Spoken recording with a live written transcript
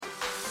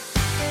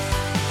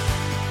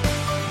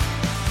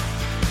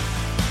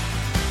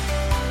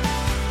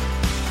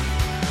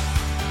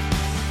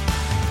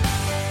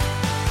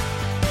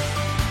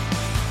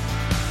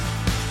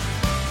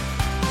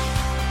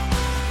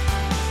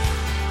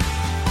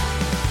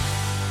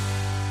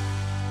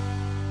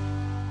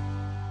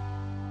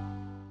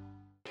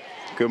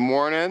Good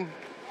morning.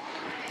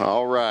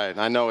 All right.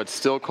 I know it's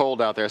still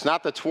cold out there. It's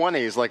not the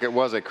 20s like it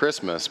was at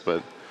Christmas,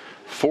 but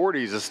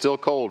 40s is still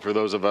cold for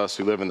those of us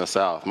who live in the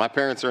South. My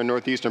parents are in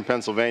northeastern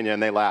Pennsylvania,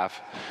 and they laugh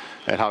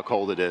at how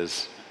cold it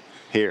is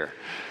here.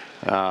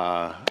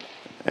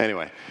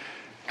 Anyway,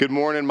 good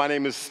morning. My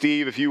name is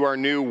Steve. If you are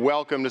new,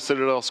 welcome to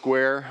Citadel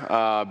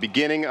Square.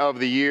 Beginning of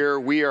the year,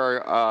 we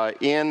are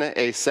in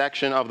a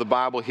section of the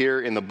Bible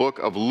here in the book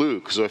of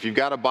Luke. So if you've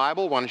got a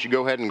Bible, why don't you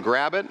go ahead and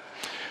grab it.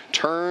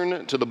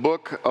 Turn to the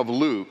book of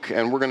Luke,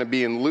 and we're going to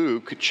be in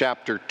Luke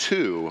chapter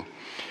 2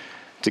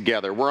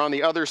 together. We're on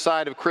the other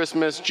side of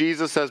Christmas.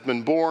 Jesus has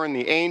been born.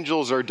 The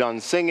angels are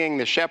done singing.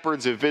 The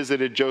shepherds have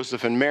visited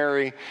Joseph and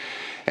Mary.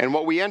 And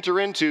what we enter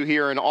into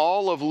here in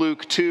all of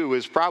Luke 2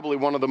 is probably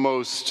one of the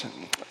most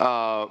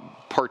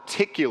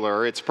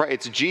particular.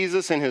 It's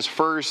Jesus in his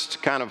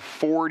first kind of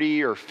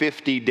 40 or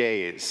 50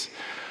 days.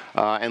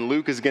 And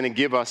Luke is going to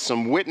give us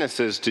some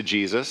witnesses to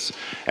Jesus,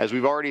 as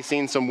we've already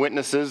seen some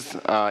witnesses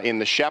in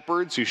the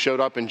shepherds who showed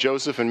up in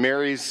Joseph and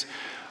Mary's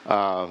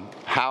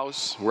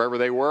house, wherever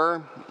they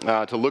were,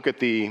 to look at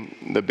the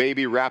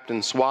baby wrapped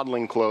in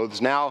swaddling clothes.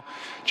 Now,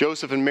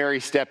 Joseph and Mary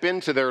step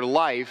into their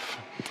life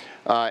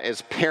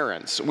as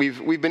parents.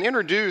 We've been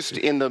introduced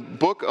in the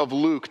book of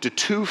Luke to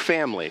two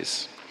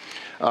families.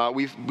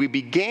 We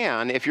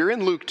began, if you're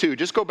in Luke 2,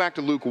 just go back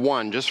to Luke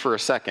 1 just for a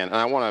second, and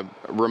I want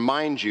to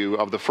remind you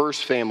of the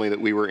first family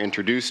that we were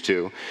introduced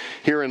to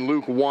here in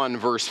Luke 1,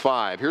 verse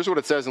 5. Here's what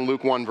it says in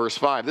Luke 1, verse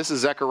 5. This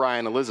is Zechariah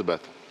and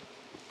Elizabeth.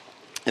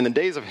 In the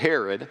days of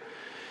Herod,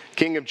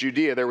 king of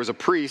Judea, there was a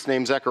priest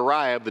named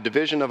Zechariah of the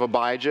division of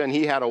Abijah, and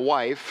he had a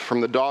wife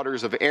from the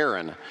daughters of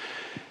Aaron,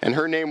 and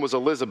her name was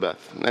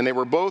Elizabeth. And they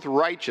were both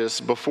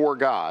righteous before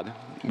God,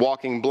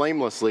 walking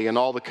blamelessly in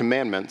all the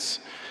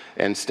commandments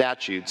and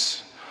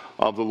statutes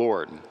of the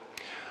Lord.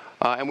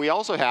 And we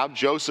also have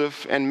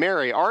Joseph and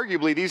Mary.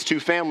 Arguably, these two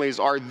families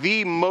are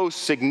the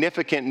most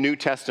significant New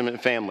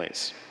Testament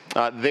families.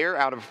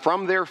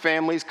 From their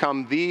families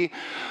come the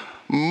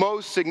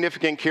most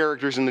significant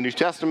characters in the New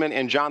Testament,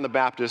 and John the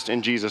Baptist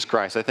and Jesus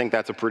Christ. I think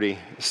that's a pretty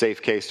safe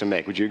case to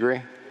make. Would you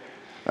agree?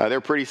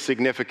 They're pretty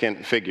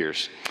significant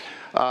figures.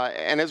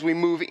 And as we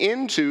move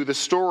into the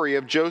story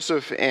of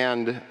Joseph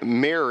and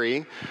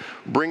Mary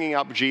bringing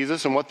up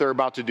Jesus and what they're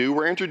about to do,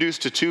 we're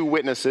introduced to two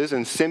witnesses,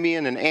 and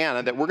Simeon and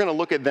Anna, that we're going to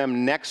look at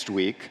them next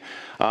week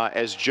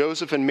as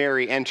Joseph and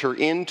Mary enter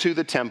into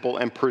the temple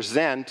and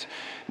present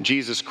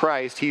Jesus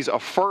Christ. He's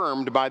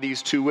affirmed by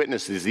these two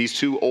witnesses, these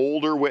two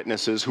older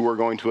witnesses who are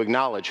going to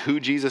acknowledge who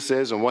Jesus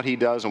is and what he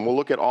does, and we'll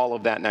look at all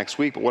of that next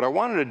week. But what I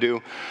wanted to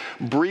do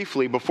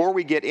briefly, before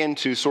we get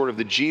into sort of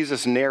the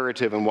Jesus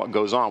narrative and what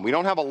goes on, we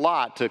don't have a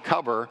lot to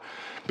cover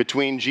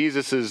between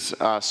Jesus'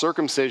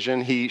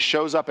 circumcision. He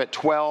shows up at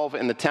 12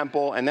 in the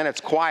temple, and then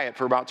it's quiet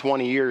for about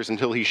 20 years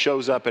until he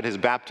shows up at his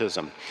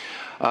baptism.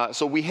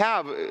 So we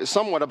have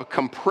somewhat of a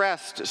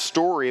compressed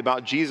story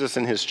about Jesus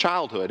and his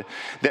childhood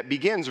that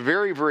begins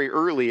very, very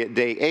early at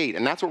day 8,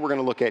 and that's what we're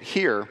going to look at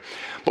here.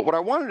 But what I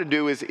wanted to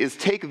do is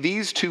take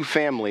these two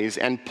families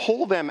and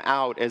pull them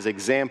out as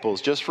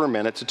examples just for a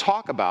minute to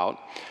talk about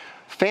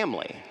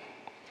family,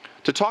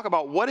 to talk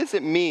about what does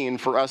it mean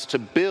for us to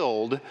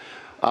build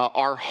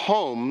our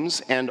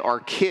homes and our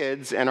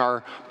kids and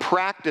our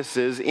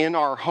practices in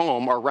our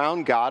home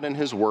around God and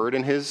his word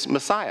and his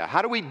Messiah.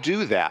 How do we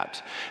do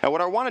that? And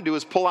what I want to do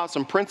is pull out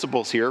some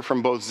principles here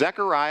from both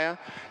Zechariah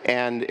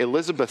and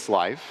Elizabeth's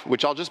life,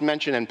 which I'll just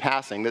mention in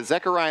passing, that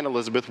Zechariah and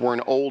Elizabeth were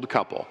an old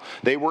couple.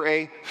 They were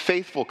a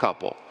faithful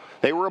couple.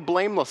 They were a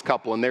blameless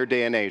couple in their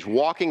day and age,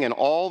 walking in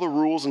all the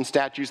rules and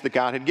statutes that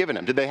God had given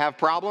them. Did they have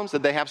problems?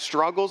 Did they have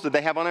struggles? Did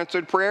they have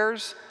unanswered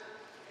prayers?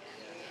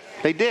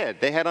 They did.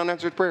 They had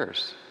unanswered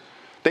prayers.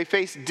 They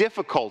faced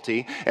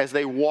difficulty as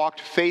they walked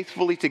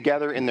faithfully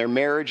together in their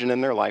marriage and in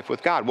their life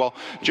with God. Well,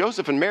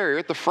 Joseph and Mary are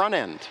at the front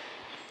end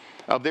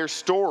of their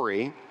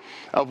story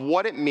of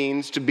what it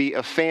means to be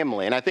a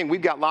family. And I think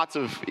we've got lots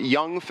of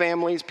young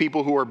families,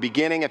 people who are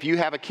beginning. If you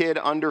have a kid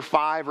under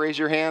 5, raise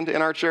your hand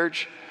in our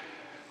church.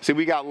 See,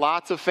 we got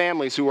lots of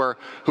families who are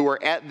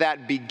at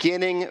that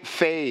beginning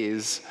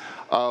phase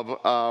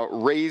of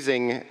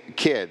raising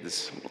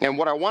kids. And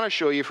what I want to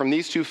show you from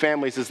these two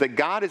families is that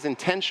God is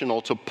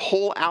intentional to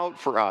pull out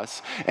for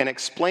us and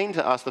explain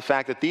to us the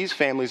fact that these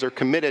families are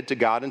committed to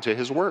God and to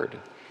his word.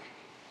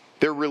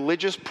 Their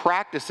religious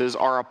practices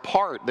are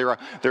they're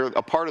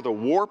a part of the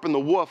warp and the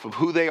woof of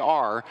who they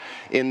are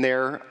in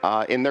their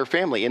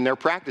family, in their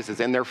practices,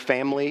 in their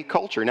family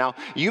culture. Now,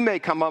 you may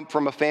come up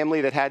from a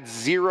family that had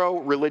zero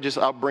religious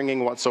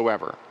upbringing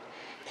whatsoever.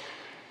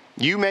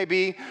 You may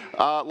be,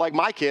 like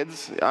my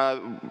kids,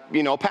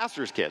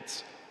 pastors'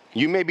 kids.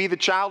 You may be the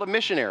child of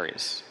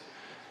missionaries.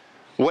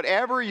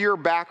 Whatever your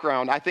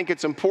background, I think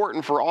it's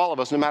important for all of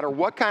us, no matter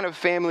what kind of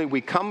family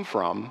we come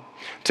from,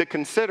 to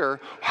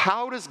consider,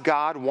 how does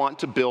God want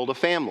to build a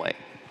family?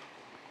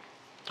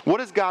 What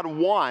does God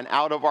want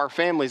out of our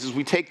families as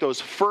we take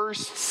those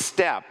first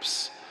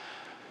steps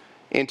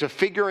into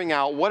figuring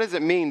out what does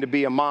it mean to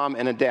be a mom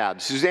and a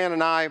dad? Suzanne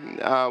and I,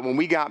 when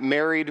we got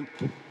married,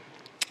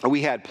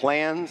 We had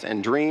plans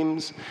and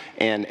dreams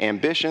and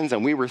ambitions,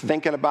 and we were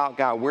thinking about,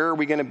 God, where are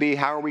we going to be?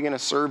 How are we going to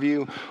serve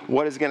you?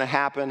 What is going to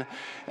happen?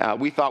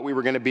 We thought we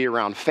were going to be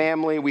around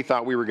family. We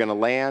thought we were going to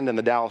land in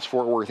the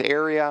Dallas-Fort Worth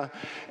area.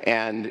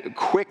 And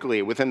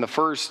quickly, within the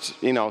first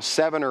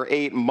 7 or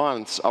 8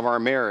 months of our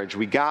marriage,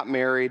 we got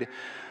married.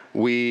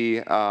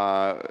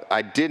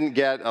 I didn't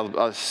get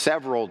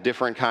several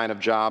different kind of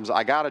jobs.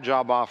 I got a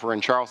job offer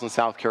in Charleston,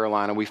 South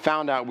Carolina. We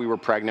found out we were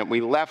pregnant. We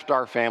left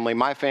our family.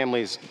 My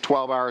family's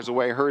 12 hours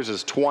away. Hers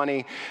is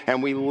 20.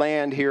 And we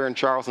land here in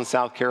Charleston,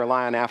 South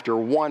Carolina. After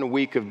 1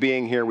 week of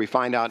being here, we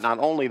find out not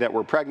only that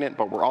we're pregnant,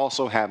 but we're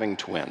also having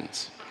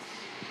twins.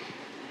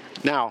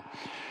 Now,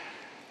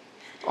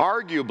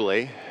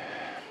 arguably,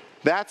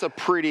 that's a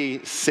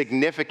pretty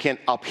significant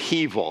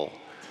upheaval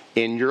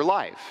in your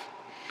life.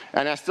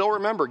 And I still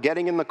remember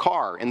getting in the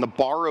car, in the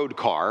borrowed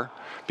car,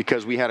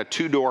 because we had a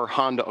 2-door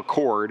Honda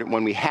Accord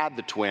when we had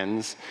the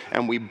twins,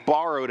 and we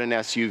borrowed an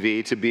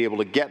SUV to be able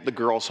to get the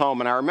girls home.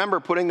 And I remember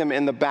putting them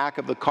in the back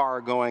of the car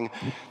going,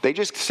 they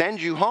just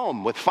send you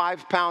home with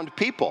 5-pound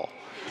people.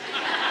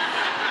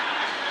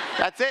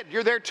 That's it.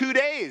 You're there 2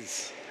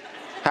 days.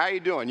 How you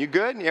doing? You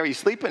good? Are you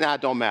sleeping? Nah,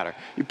 it don't matter.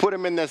 You put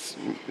them in this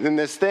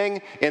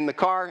thing, in the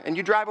car, and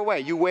you drive away.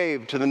 You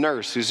wave to the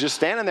nurse who's just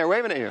standing there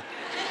waving at you.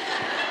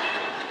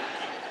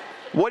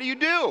 What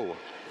do?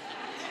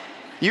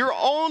 Your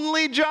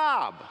only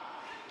job,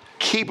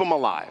 keep them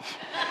alive.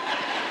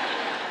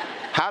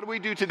 How do we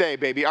do today,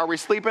 baby? Are we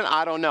sleeping?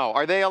 I don't know.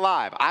 Are they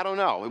alive? I don't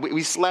know.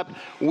 We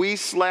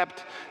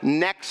slept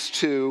next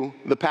to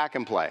the pack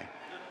and play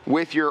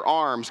with your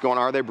arms going,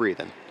 are they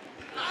breathing?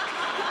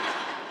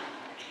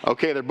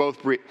 Okay, they're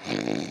both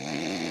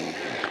breathing.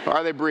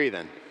 Are they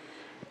breathing?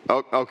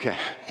 Oh, okay.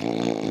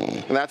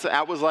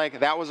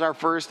 That was our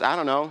first,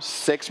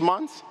 6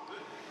 months?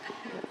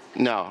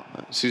 No,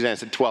 Suzanne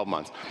said 12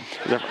 months.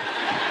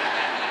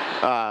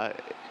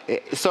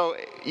 So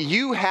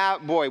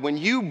when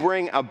you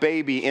bring a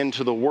baby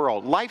into the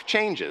world, life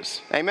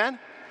changes. Amen?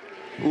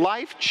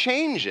 Life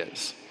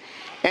changes.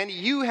 And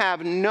you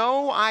have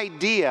no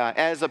idea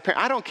as a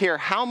parent, I don't care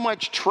how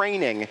much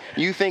training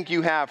you think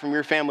you have from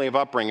your family of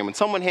upbringing. When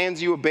someone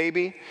hands you a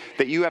baby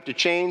that you have to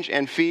change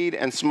and feed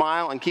and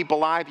smile and keep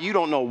alive, you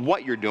don't know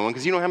what you're doing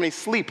because you don't have any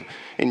sleep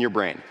in your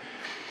brain.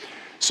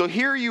 So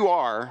here you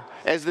are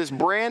as this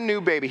brand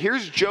new baby.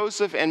 Here's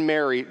Joseph and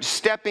Mary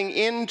stepping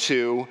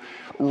into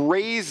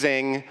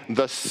raising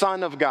the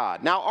Son of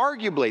God. Now,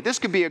 arguably, this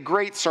could be a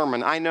great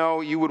sermon. I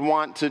know you would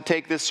want to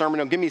take this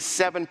sermon and give me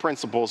 7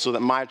 principles so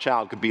that my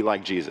child could be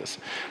like Jesus.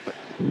 But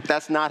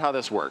that's not how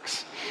this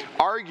works.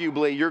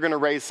 Arguably, you're going to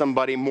raise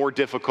somebody more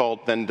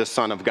difficult than the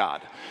Son of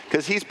God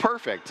because he's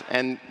perfect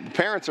and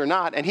parents are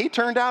not, and he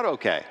turned out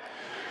okay.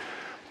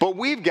 But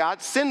we've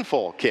got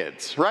sinful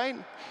kids, right?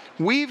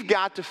 We've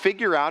got to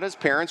figure out as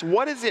parents,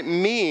 what does it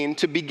mean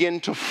to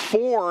begin to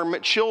form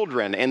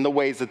children in the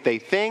ways that they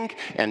think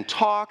and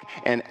talk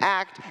and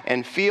act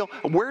and feel?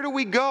 Where do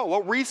we go?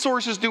 What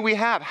resources do we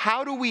have?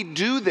 How do we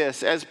do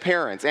this as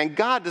parents? And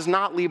God does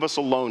not leave us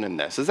alone in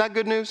this. Is that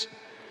good news?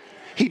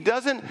 He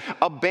doesn't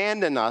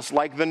abandon us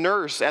like the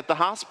nurse at the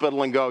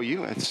hospital and go,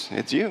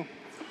 it's you.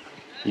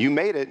 You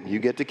made it, you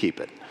get to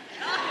keep it.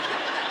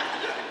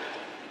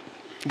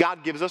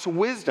 God gives us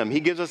wisdom. He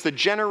gives us the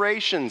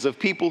generations of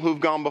people who've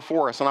gone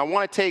before us. And I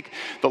want to take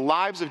the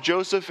lives of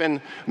Joseph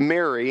and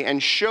Mary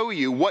and show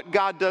you what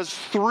God does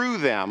through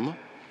them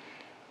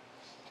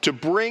to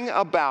bring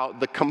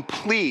about the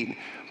complete,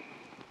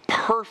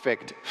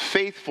 perfect,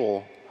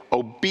 faithful,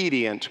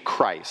 obedient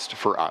Christ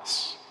for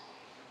us.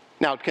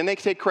 Now, can they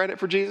take credit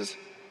for Jesus?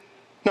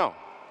 No.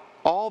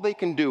 All they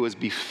can do is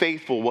be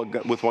faithful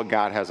with what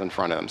God has in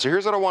front of them. So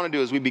here's what I want to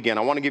do as we begin.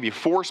 I want to give you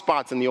 4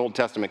 spots in the Old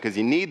Testament because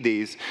you need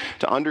these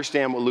to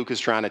understand what Luke is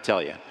trying to tell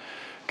you.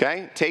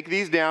 Okay? Take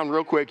these down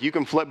real quick. You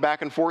can flip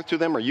back and forth to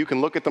them, or you can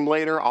look at them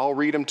later. I'll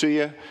read them to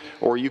you.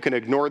 Or you can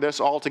ignore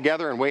this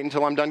altogether and wait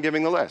until I'm done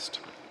giving the list.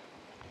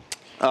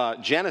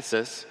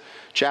 Genesis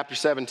chapter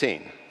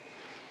 17.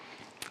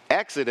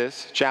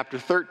 Exodus chapter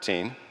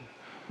 13.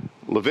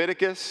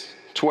 Leviticus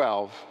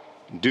 12.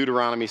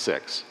 Deuteronomy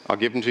 6. I'll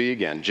give them to you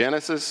again.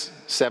 Genesis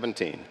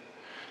 17,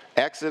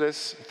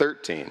 Exodus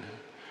 13,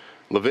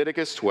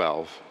 Leviticus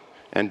 12,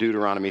 and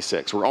Deuteronomy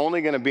 6. We're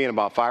only going to be in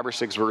about 5 or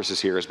 6 verses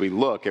here as we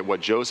look at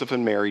what Joseph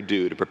and Mary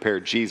do to prepare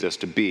Jesus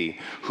to be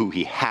who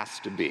he has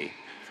to be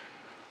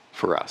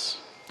for us.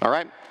 All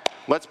right?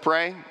 Let's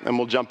pray, and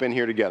we'll jump in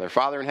here together.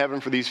 Father in heaven,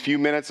 for these few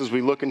minutes as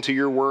we look into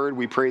your word,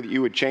 we pray that you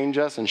would change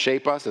us and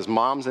shape us as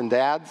moms and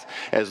dads,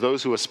 as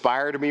those who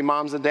aspire to be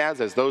moms and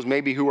dads, as those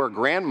maybe who are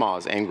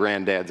grandmas and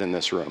granddads in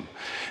this room.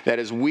 That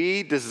as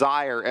we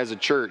desire as a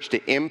church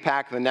to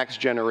impact the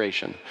next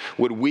generation,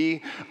 would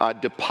we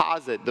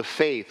deposit the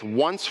faith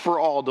once for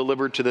all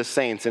delivered to the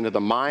saints into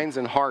the minds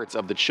and hearts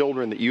of the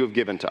children that you have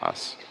given to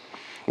us.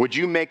 Would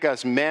you make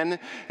us men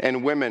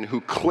and women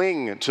who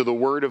cling to the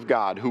Word of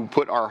God, who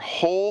put our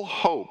whole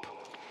hope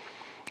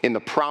in the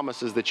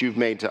promises that you've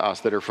made to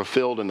us that are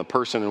fulfilled in the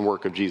person and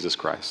work of Jesus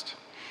Christ.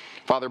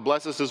 Father,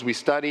 bless us as we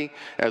study,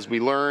 as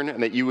we learn,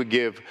 and that you would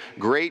give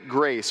great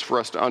grace for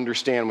us to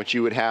understand what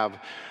you would have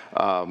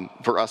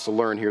for us to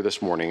learn here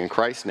this morning. In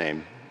Christ's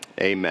name,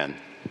 amen.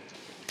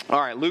 All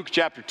right, Luke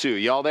chapter 2.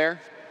 Y'all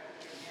there?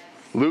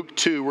 Luke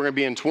 2, we're going to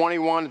be in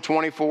 21 to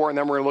 24, and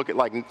then we're going to look at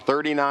like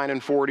 39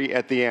 and 40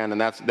 at the end,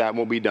 and that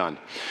will be done.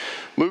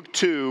 Luke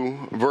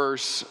 2,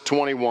 verse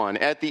 21,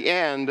 at the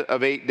end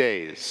of 8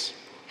 days.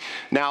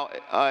 Now,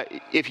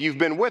 if you've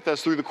been with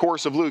us through the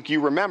course of Luke,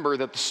 you remember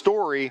that the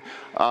story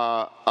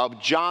of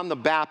John the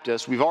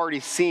Baptist, we've already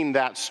seen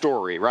that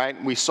story,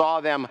 right? We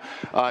saw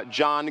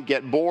John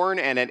get born,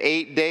 and at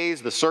 8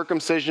 days, the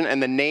circumcision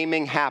and the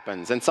naming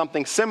happens. And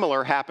something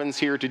similar happens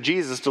here to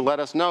Jesus to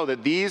let us know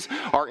that these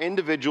are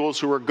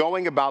individuals who are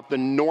going about the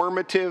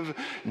normative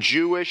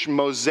Jewish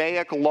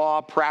Mosaic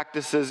law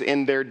practices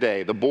in their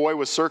day. The boy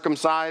was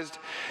circumcised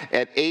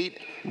at 8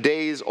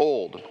 days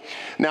old.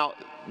 Now,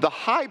 the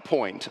high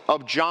point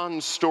of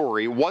John's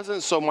story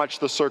wasn't so much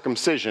the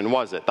circumcision,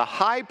 was it? The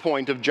high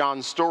point of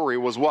John's story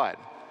was what?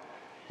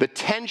 The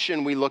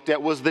tension we looked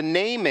at was the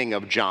naming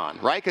of John,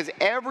 right? Because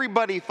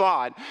everybody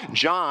thought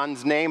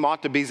John's name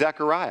ought to be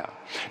Zechariah.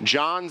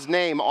 John's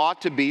name ought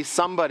to be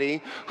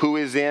somebody who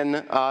is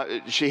in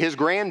his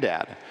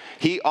granddad.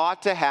 He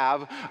ought to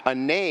have a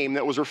name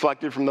that was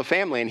reflected from the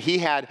family. And he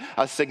had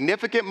a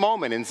significant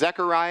moment in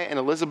Zechariah and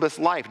Elizabeth's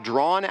life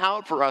drawn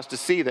out for us to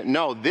see that,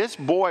 no, this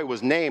boy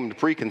was named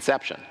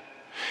preconception.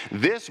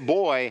 This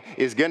boy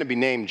is going to be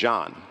named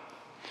John.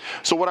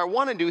 So what I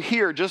want to do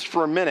here, just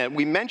for a minute,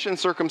 we mentioned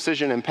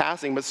circumcision in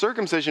passing, but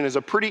circumcision is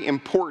a pretty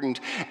important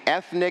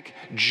ethnic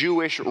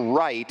Jewish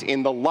rite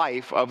in the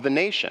life of the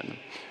nation.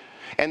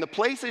 And the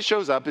place it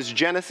shows up is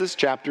Genesis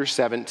chapter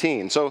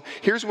 17. So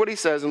here's what he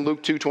says in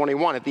Luke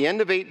 2:21. At the end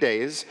of 8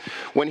 days,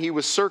 when he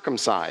was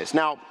circumcised.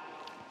 Now,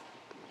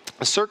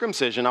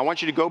 circumcision, I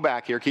want you to go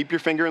back here, keep your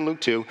finger in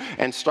Luke 2,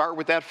 and start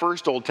with that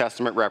first Old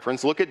Testament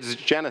reference. Look at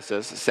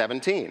Genesis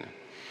 17.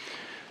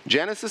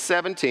 Genesis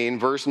 17,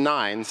 verse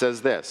 9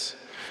 says this.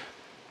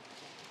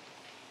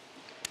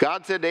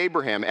 God said to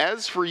Abraham,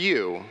 "As for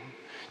you,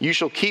 you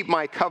shall keep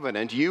my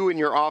covenant, you and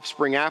your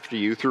offspring after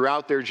you,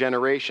 throughout their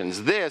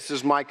generations. This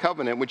is my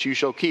covenant which you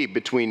shall keep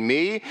between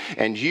me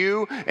and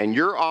you and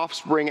your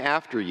offspring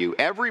after you.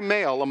 Every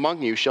male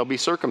among you shall be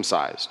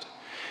circumcised.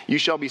 You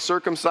shall be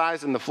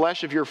circumcised in the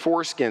flesh of your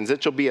foreskins.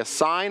 It shall be a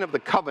sign of the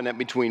covenant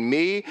between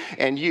me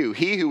and you.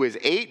 He who is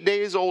 8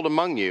 days old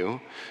among you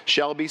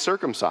shall be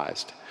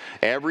circumcised.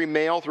 Every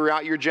male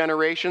throughout your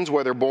generations,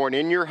 whether born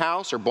in your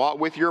house or bought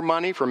with your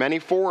money from any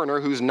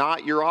foreigner who's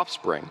not your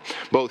offspring,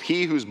 both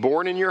he who's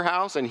born in your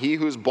house and he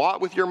who's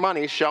bought with your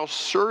money shall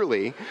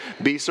surely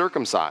be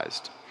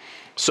circumcised.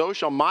 So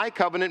shall my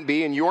covenant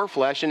be in your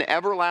flesh, an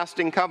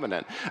everlasting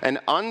covenant. An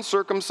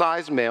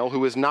uncircumcised male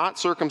who is not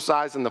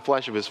circumcised in the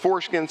flesh of his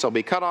foreskin shall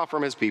be cut off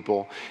from his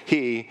people.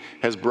 He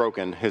has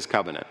broken his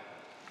covenant.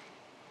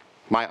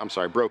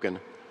 Broken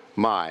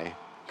my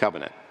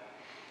covenant."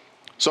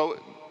 So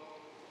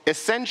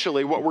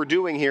essentially what we're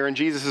doing here in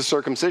Jesus'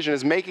 circumcision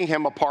is making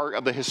him a part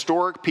of the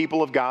historic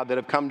people of God that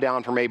have come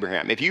down from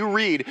Abraham. If you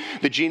read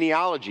the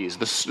genealogies,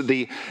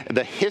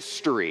 the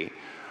history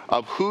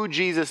of who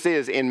Jesus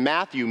is in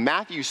Matthew,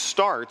 Matthew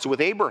starts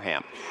with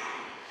Abraham.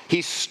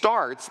 He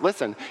starts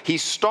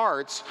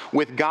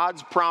with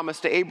God's promise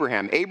to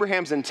Abraham.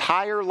 Abraham's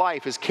entire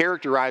life is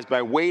characterized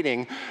by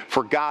waiting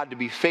for God to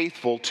be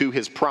faithful to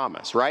his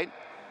promise, right?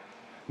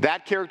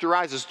 That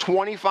characterizes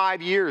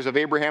 25 years of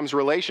Abraham's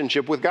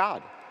relationship with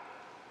God.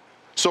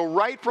 So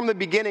right from the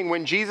beginning,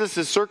 when Jesus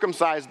is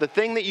circumcised, the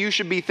thing that you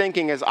should be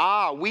thinking is,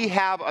 we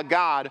have a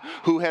God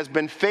who has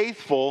been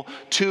faithful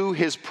to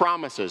his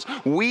promises.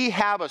 We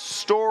have a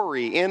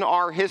story in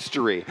our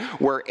history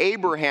where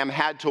Abraham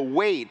had to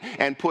wait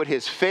and put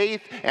his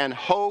faith and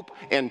hope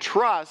and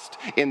trust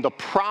in the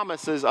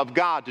promises of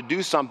God to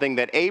do something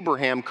that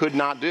Abraham could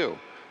not do.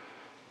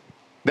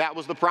 That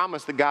was the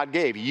promise that God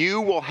gave.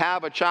 You will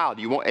have a child.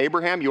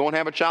 Abraham, you won't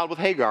have a child with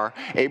Hagar.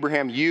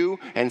 Abraham, you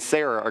and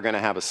Sarah are going to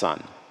have a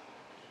son.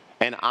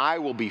 And I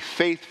will be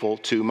faithful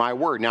to my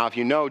word. Now, if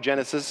you know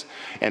Genesis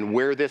and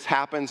where this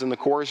happens in the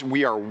course,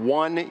 we are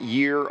 1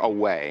 year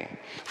away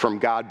from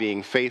God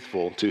being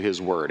faithful to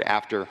his word,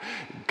 after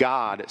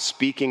God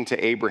speaking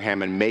to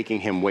Abraham and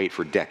making him wait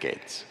for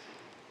decades.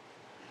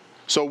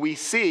 So we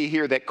see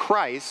here that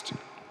Christ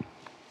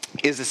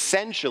is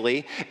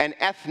essentially an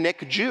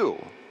ethnic Jew.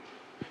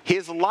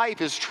 His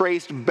life is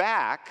traced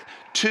back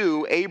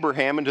to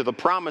Abraham and to the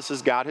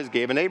promises God has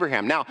given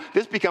Abraham. Now,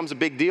 this becomes a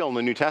big deal in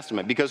the New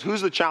Testament, because who's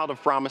the child of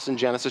promise in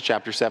Genesis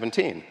chapter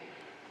 17?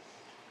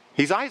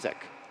 He's Isaac.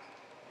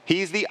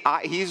 He's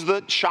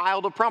the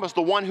child of promise,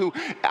 the one who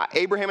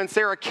Abraham and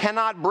Sarah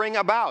cannot bring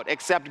about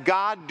except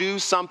God do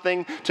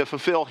something to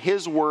fulfill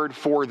his word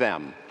for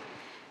them.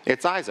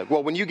 It's Isaac.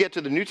 Well, when you get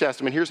to the New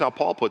Testament, here's how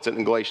Paul puts it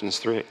in Galatians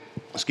 3.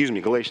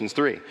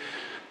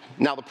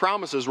 Now the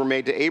promises were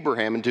made to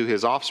Abraham and to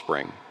his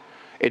offspring.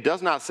 It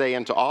does not say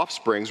unto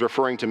offsprings,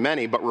 referring to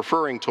many, but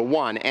referring to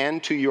one,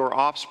 and to your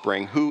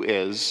offspring, who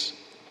is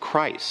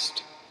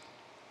Christ.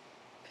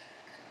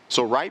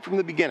 So right from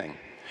the beginning,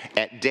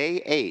 At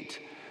day 8,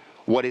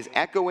 what is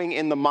echoing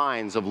in the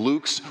minds of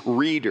Luke's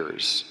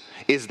readers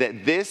is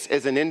that this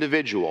is an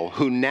individual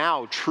who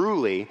now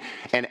truly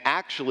and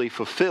actually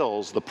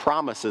fulfills the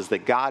promises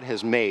that God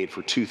has made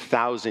for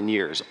 2,000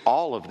 years.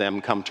 All of them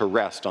come to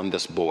rest on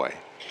this boy.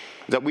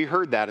 That we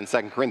heard that in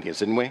 2 Corinthians,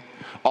 didn't we?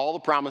 All the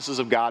promises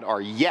of God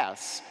are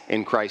yes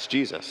in Christ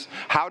Jesus.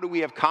 How do we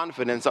have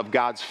confidence of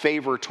God's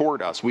favor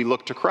toward us? We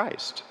look to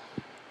Christ.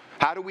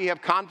 How do we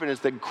have confidence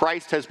that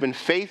Christ has been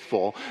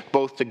faithful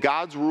both to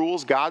God's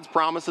rules, God's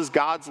promises,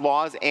 God's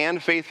laws,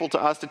 and faithful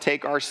to us to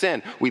take our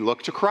sin? We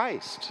look to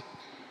Christ.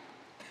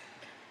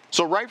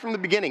 So right from the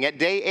beginning, at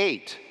day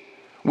 8,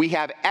 we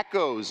have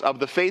echoes of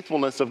the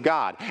faithfulness of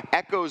God,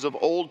 echoes of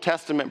Old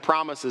Testament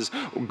promises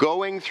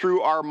going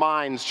through our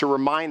minds to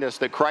remind us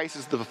that Christ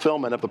is the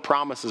fulfillment of the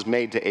promises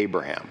made to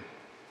Abraham.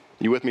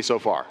 You with me so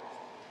far?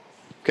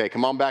 Okay,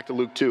 come on back to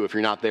Luke 2 if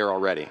you're not there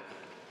already.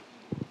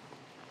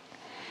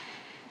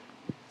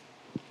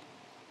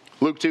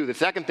 Luke 2, the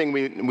second thing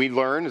we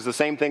learn is the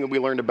same thing that we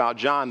learned about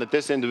John, that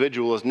this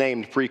individual is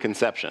named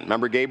preconception.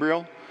 Remember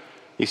Gabriel?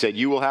 He said,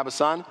 "You will have a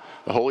son,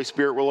 the Holy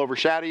Spirit will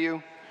overshadow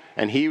you,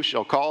 and he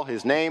shall call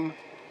his name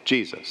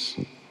Jesus."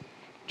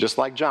 Just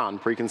like John,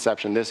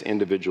 preconception, this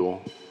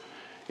individual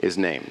is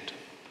named.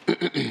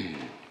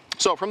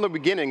 So from the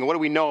beginning, what do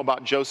we know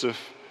about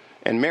Joseph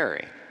and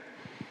Mary?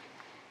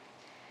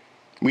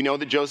 We know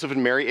that Joseph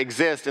and Mary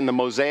exist in the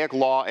Mosaic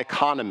law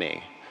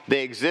economy.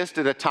 They exist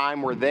at a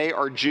time where they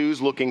are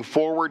Jews looking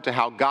forward to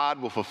how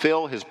God will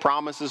fulfill his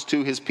promises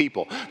to his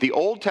people. The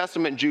Old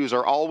Testament Jews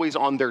are always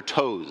on their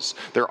toes.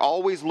 They're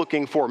always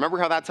looking forward. Remember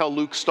how that's how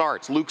Luke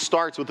starts. Luke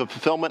starts with the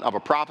fulfillment of a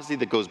prophecy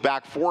that goes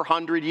back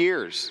 400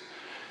 years,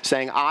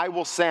 saying, "I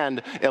will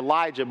send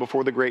Elijah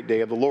before the great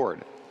day of the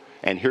Lord."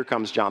 And here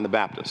comes John the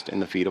Baptist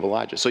in the feet of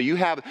Elijah. So you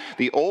have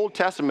the Old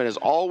Testament is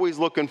always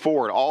looking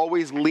forward,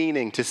 always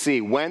leaning to see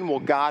when will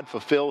God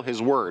fulfill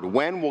his word?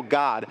 When will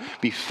God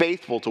be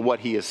faithful to what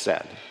he has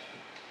said?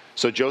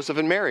 So Joseph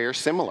and Mary are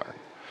similar.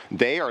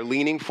 They are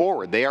leaning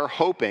forward. They are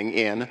hoping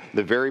in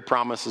the very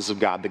promises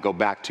of God that go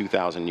back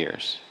 2,000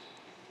 years.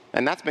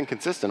 And that's been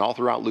consistent all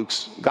throughout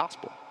Luke's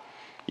gospel.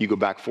 You go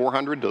back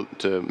 400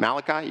 to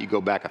Malachi, you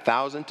go back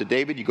 1,000 to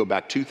David, you go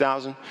back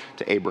 2,000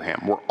 to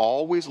Abraham. We're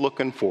always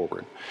looking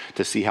forward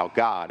to see how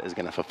God is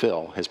going to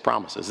fulfill his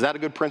promises. Is that a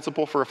good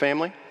principle for a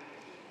family?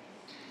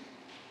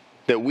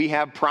 That we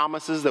have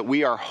promises that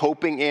we are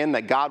hoping in,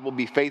 that God will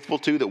be faithful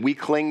to, that we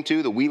cling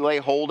to, that we lay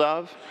hold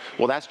of?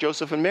 Well, that's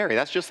Joseph and Mary.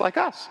 That's just like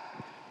us.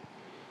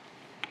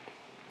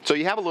 So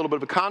you have a little bit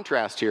of a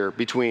contrast here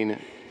between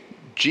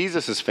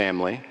Jesus'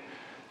 family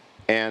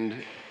and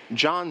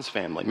John's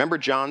family. Remember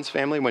John's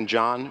family when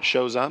John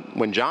shows up?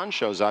 When John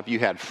shows up, you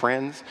had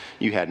friends,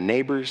 you had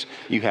neighbors,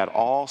 you had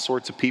all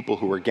sorts of people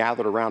who were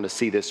gathered around to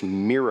see this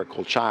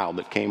miracle child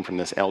that came from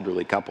this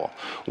elderly couple.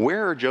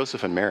 Where are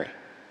Joseph and Mary?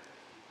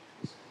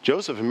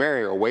 Joseph and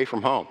Mary are away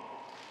from home.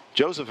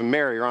 Joseph and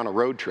Mary are on a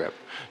road trip.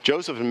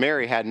 Joseph and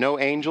Mary had no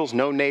angels,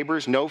 no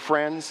neighbors, no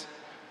friends,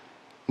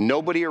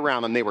 nobody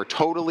around them. They were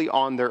totally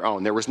on their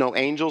own. There was no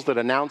angels that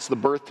announced the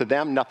birth to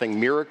them, nothing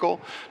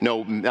miracle,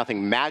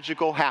 nothing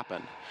magical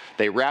happened.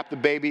 They wrapped the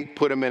baby,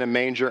 put him in a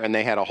manger, and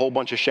they had a whole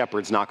bunch of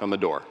shepherds knock on the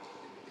door.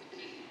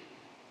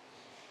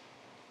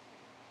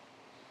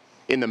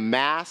 In the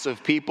mass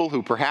of people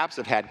who perhaps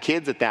have had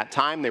kids at that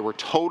time, they were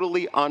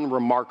totally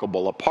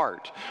unremarkable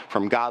apart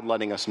from God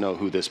letting us know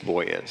who this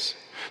boy is.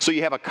 So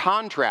you have a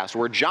contrast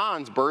where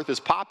John's birth is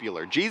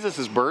popular.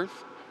 Jesus'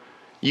 birth,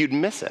 you'd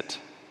miss it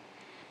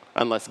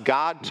unless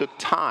God took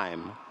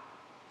time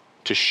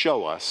to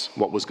show us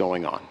what was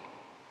going on.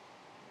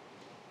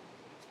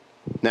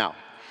 Now,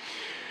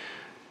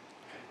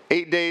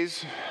 8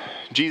 days,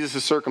 Jesus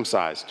is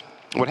circumcised.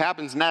 What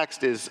happens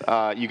next is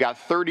you got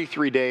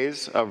 33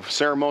 days of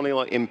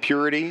ceremonial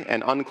impurity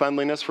and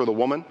uncleanliness for the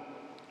woman.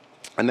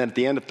 And then at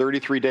the end of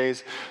 33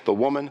 days, the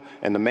woman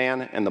and the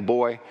man and the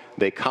boy,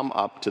 they come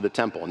up to the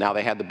temple. Now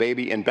they had the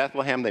baby in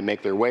Bethlehem. They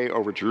make their way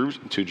over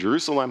to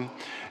Jerusalem.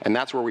 And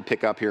that's where we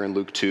pick up here in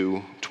Luke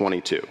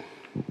 2:22.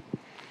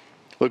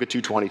 Look at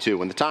 2:22.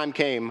 When the time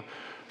came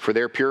for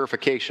their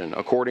purification,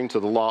 according to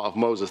the law of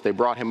Moses, they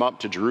brought him up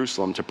to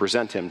Jerusalem to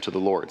present him to the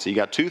Lord. So you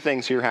got two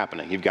things here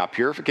happening. You've got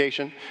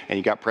purification and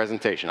you got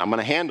presentation. I'm going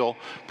to handle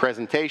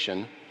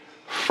presentation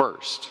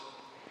first.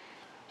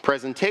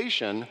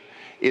 Presentation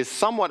is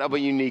somewhat of a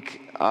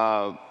unique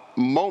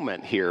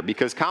moment here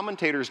because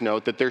commentators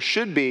note that there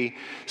should be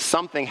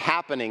something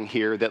happening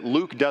here that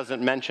Luke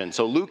doesn't mention.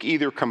 So Luke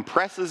either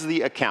compresses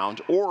the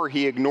account or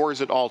he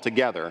ignores it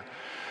altogether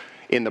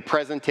in the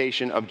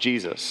presentation of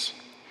Jesus,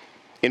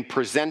 in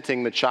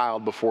presenting the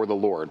child before the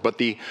Lord. But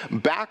the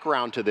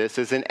background to this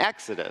is in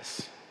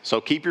Exodus.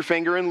 So keep your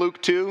finger in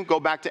Luke 2, go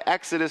back to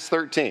Exodus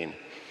 13.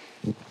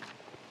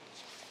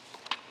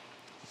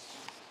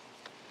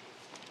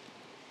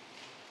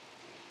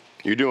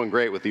 You're doing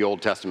great with the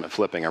Old Testament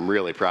flipping. I'm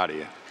really proud of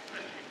you.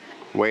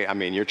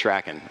 You're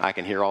tracking. I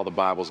can hear all the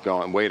Bibles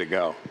going. Way to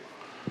go.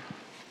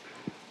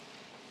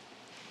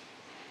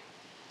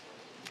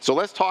 So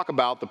let's talk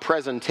about the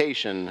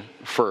presentation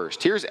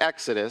first. Here's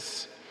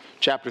Exodus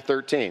chapter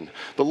 13.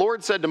 The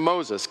Lord said to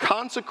Moses,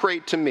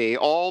 "Consecrate to me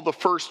all the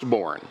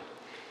firstborn."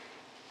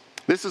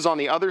 This is on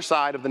the other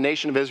side of the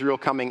nation of Israel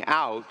coming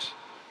out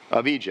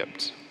of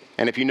Egypt.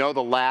 And if you know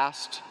the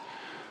last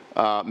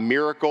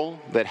miracle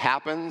that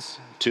happens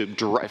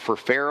for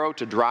Pharaoh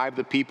to drive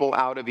the people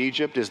out of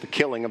Egypt is the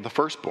killing of the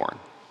firstborn.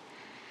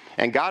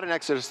 And God in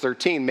Exodus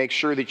 13 makes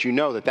sure that you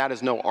know that that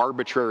is no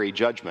arbitrary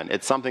judgment.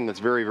 It's something that's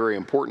very, very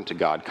important to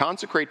God.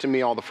 "Consecrate to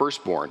me all the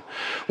firstborn.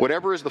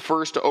 Whatever is the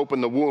first to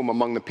open the womb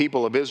among the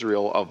people of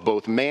Israel of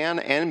both man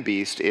and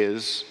beast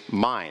is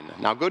mine."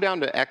 Now go down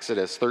to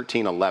Exodus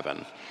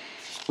 13:11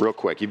 real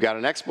quick. You've got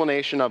an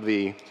explanation of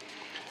the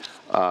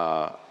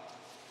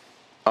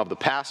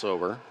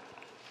Passover.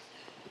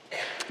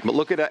 But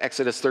look at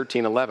Exodus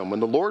 13:11. "When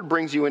the Lord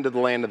brings you into the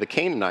land of the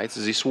Canaanites,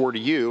 as he swore to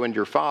you and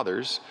your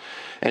fathers,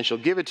 and shall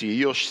give it to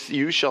you,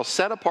 you shall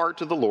set apart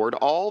to the Lord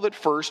all that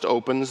first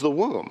opens the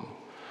womb.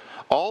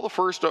 All the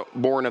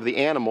firstborn of the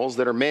animals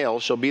that are male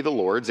shall be the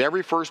Lord's.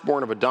 Every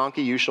firstborn of a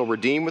donkey you shall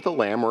redeem with a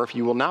lamb, or if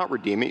you will not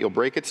redeem it, you'll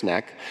break its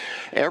neck.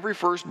 Every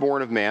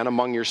firstborn of man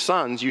among your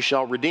sons you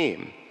shall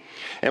redeem.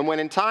 And when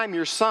in time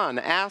your son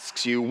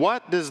asks you,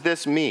 'What does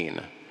this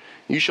mean?'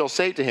 you shall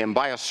say to him,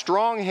 'By a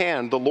strong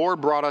hand the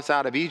Lord brought us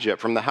out of Egypt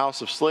from the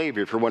house of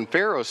slavery. For when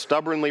Pharaoh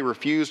stubbornly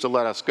refused to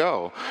let us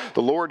go,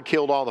 the Lord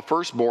killed all the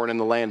firstborn in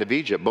the land of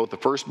Egypt, both the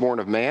firstborn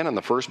of man and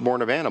the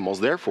firstborn of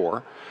animals.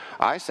 Therefore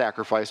I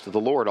sacrifice to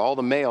the Lord all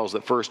the males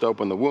that first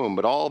open the womb,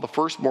 but all the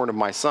firstborn of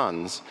my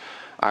sons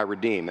I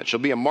redeem. It shall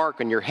be a mark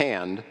on your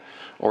hand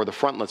or the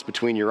frontlets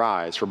between your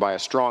eyes, for by a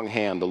strong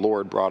hand the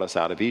Lord brought us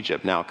out of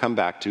Egypt.'" Now come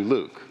back to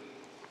Luke.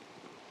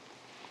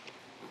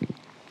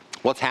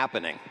 What's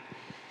happening?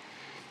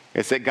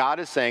 It's that God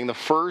is saying the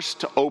first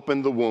to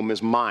open the womb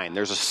is mine.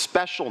 There's a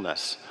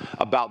specialness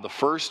about the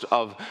first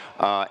of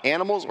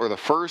animals or the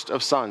first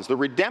of sons. The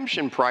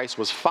redemption price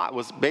was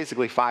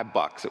basically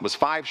 $5. It was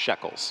 5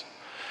 shekels.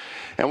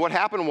 And what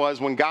happened was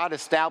when God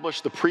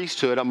established the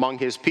priesthood among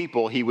his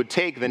people, he would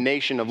take the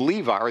nation of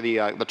Levi, or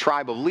the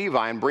tribe of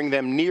Levi, and bring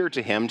them near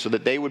to him so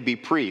that they would be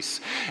priests.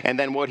 And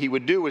then what he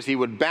would do is he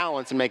would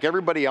balance and make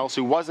everybody else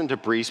who wasn't a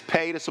priest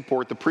pay to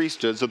support the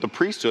priesthood so the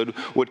priesthood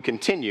would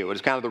continue. It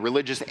was kind of the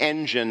religious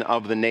engine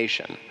of the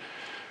nation.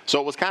 So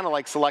it was kind of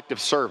like selective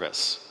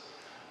service.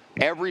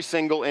 Every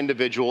single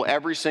individual,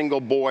 every single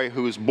boy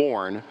who's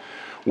born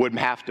would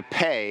have to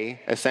pay,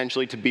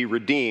 essentially, to be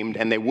redeemed,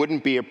 and they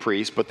wouldn't be a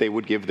priest, but they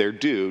would give their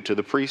due to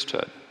the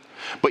priesthood.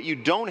 But you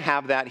don't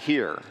have that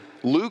here.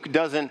 Luke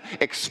doesn't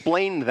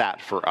explain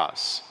that for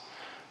us.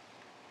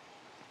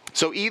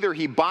 So either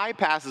he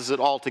bypasses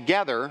it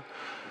altogether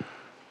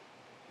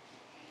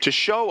to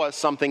show us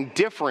something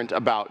different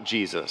about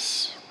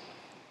Jesus.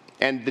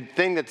 And the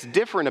thing that's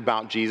different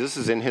about Jesus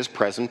is in his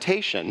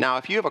presentation. Now,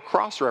 if you have a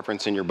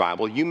cross-reference in your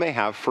Bible, you may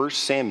have 1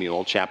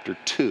 Samuel chapter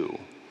 2.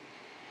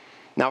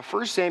 Now,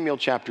 1 Samuel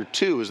chapter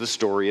 2 is the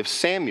story of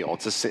Samuel.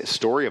 It's a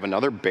story of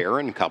another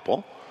barren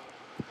couple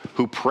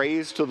who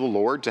prays to the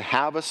Lord to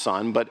have a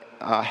son, but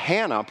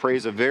Hannah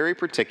prays a very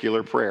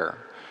particular prayer.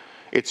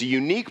 It's a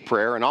unique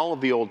prayer in all of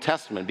the Old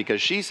Testament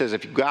because she says,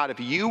 "God, if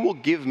you will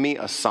give me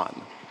a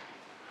son,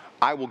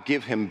 I will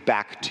give him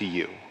back to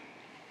you.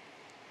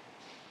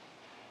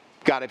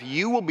 God, if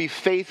you will be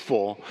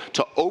faithful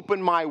to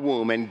open my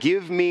womb and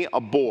give me a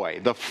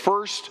boy, the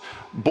first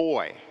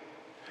boy,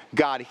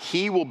 God,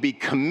 he will be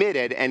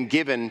committed and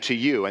given to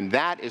you." And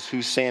that is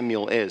who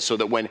Samuel is. So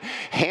that when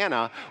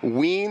Hannah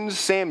weans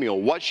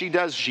Samuel, what she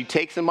does, she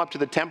takes him up to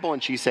the temple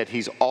and she said,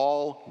 "He's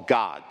all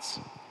God's.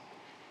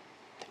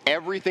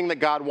 Everything that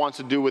God wants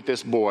to do with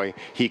this boy,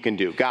 he can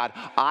do. God,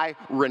 I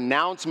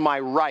renounce my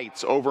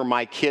rights over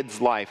my kid's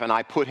life and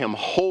I put him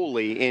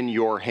wholly in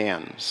your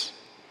hands."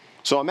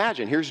 So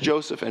imagine, here's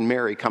Joseph and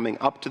Mary coming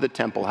up to the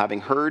temple,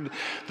 having heard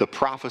the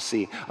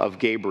prophecy of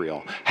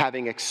Gabriel,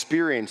 having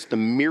experienced the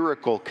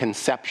miracle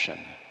conception,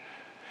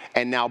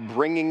 and now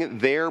bringing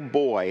their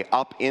boy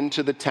up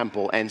into the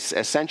temple and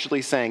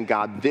essentially saying,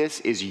 "God, this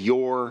is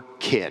your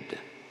kid.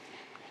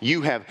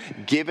 You have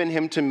given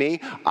him to me.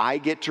 I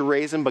get to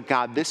raise him, but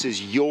God, this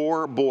is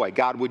your boy.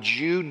 God, would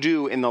you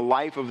do in the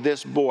life of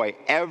this boy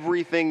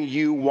everything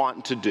you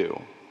want to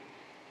do?"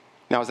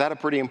 Now, is that a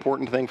pretty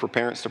important thing for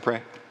parents to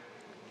pray?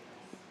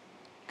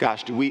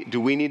 Gosh, do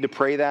we need to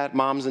pray that,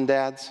 moms and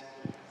dads?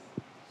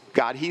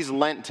 God, he's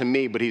lent to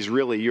me, but he's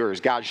really yours.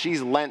 God,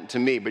 she's lent to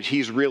me, but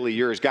he's really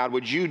yours. God,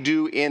 would you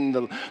do in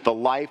the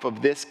life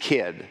of this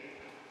kid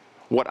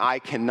what I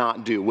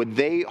cannot do?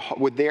 This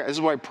is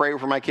what I pray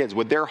for my kids.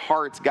 Would their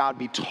hearts, God,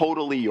 be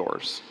totally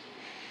yours?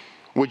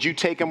 Would you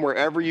take them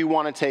wherever you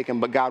want to take them,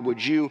 but God,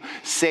 would you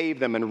save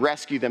them and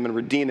rescue them and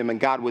redeem them? And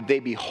God, would they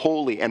be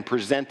holy and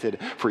presented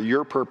for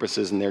your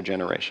purposes in their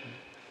generation?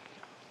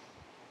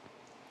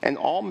 And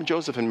all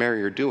Joseph and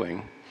Mary are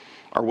doing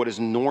are what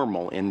is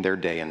normal in their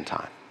day and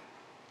time.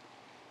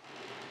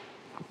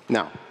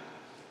 Now,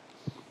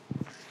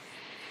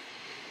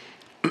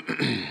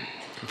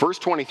 verse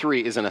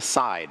 23 is an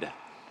aside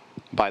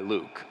by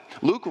Luke.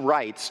 Luke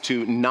writes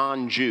to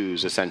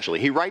non-Jews, essentially.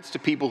 He writes to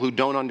people who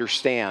don't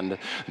understand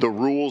the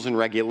rules and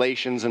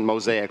regulations and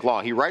Mosaic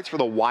law. He writes for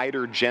the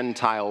wider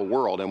Gentile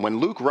world. And when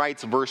Luke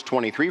writes verse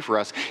 23 for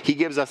us, he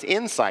gives us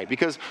insight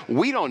because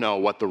we don't know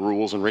what the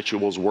rules and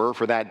rituals were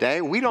for that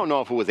day. We don't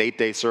know if it was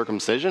 8-day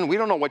circumcision. We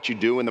don't know what you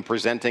do in the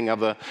presenting of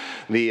the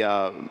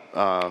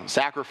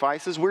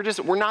sacrifices.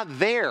 We're not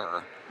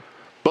there.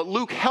 But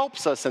Luke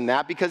helps us in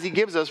that because he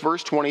gives us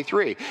verse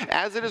 23,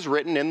 as it is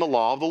written in the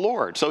law of the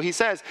Lord. So he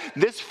says,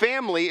 this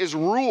family is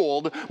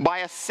ruled by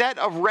a set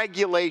of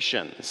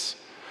regulations,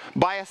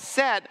 by a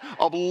set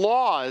of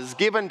laws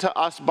given to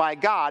us by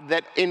God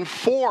that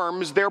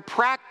informs their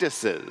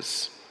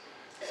practices.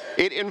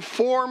 It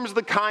informs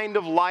the kind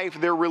of life,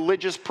 their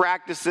religious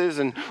practices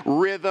and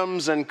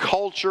rhythms and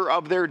culture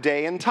of their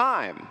day and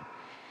time.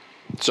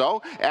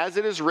 So, as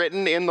it is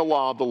written in the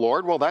law of the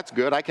Lord, well, that's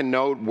good. I can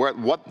know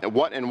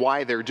what and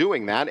why they're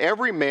doing that.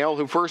 Every male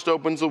who first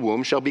opens the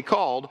womb shall be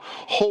called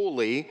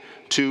holy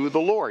to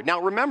the Lord.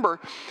 Now, remember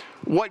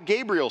what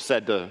Gabriel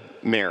said to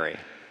Mary.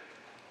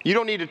 You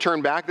don't need to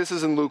turn back. This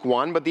is in Luke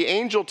 1. But the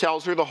angel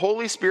tells her, the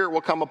Holy Spirit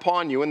will come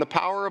upon you, and the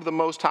power of the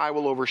Most High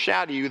will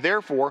overshadow you.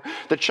 Therefore,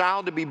 the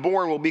child to be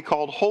born will be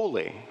called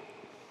holy.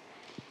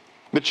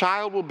 The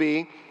child will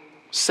be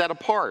set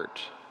apart.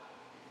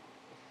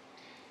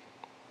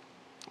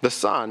 The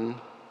Son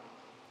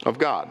of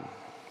God.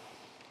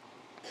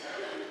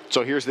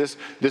 So here's this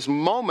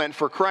moment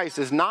for Christ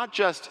is not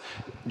just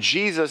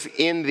Jesus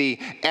in the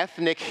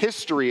ethnic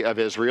history of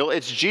Israel.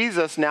 It's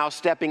Jesus now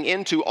stepping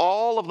into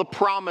all of the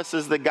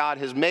promises that God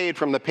has made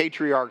from the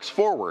patriarchs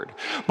forward.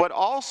 But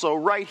also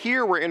right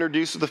here we're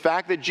introduced to the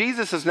fact that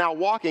Jesus is now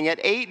walking at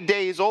 8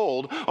 days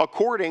old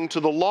according to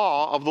the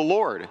law of the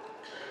Lord.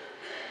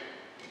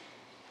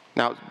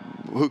 Now,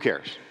 who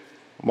cares?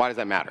 Why does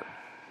that matter?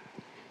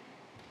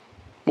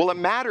 Well, it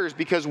matters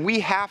because we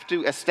have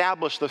to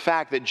establish the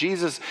fact that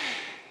Jesus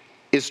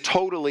is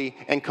totally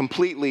and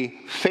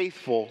completely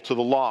faithful to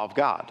the law of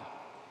God.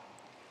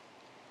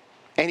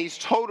 And he's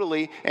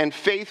totally and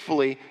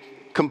faithfully,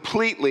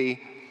 completely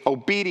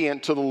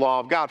obedient to the law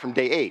of God from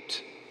day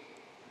 8.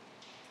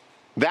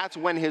 That's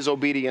when his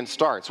obedience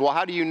starts. Well,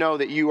 how do you know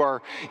that you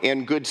are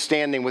in good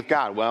standing with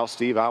God? Well,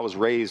 Steve, I was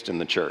raised in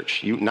the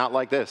church. Not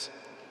like this.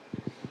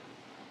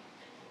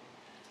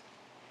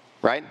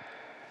 Right?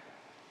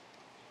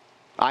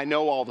 I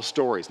know all the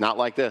stories, not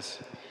like this.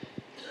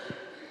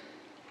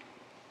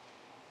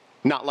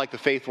 Not like the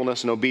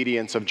faithfulness and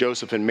obedience of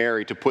Joseph and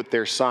Mary to put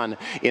their son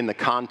in the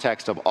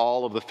context of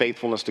all of the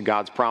faithfulness to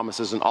God's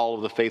promises and all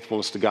of the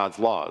faithfulness to God's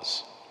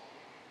laws.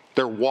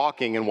 They're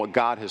walking in what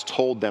God has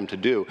told them to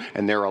do,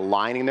 and they're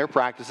aligning their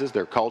practices,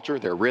 their culture,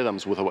 their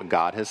rhythms with what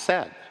God has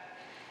said.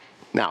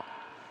 Now,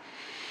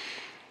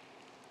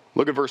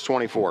 look at verse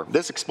 24.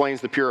 This explains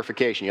the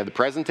purification. You have the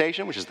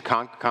presentation, which is the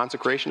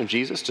consecration of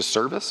Jesus to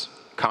service.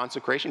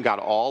 Consecration, God,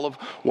 all of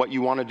what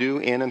you want to do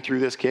in and through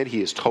this kid,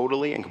 he is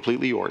totally and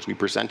completely yours. We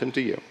present him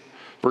to you.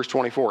 Verse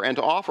 24, and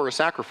to offer a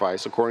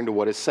sacrifice according to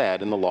what is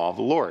said in the law of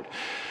the Lord.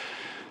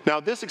 Now,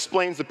 this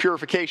explains the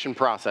purification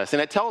process,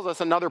 and it tells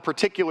us another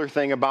particular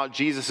thing about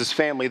Jesus'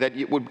 family that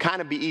it would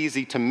kind of be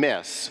easy to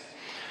miss.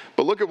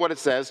 But look at what it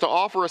says, to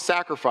offer a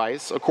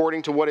sacrifice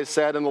according to what is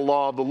said in the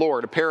law of the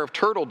Lord, a pair of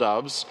turtle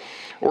doves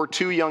or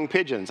 2 young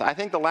pigeons. I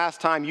think the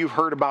last time you've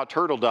heard about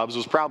turtle doves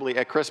was probably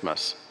at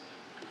Christmas.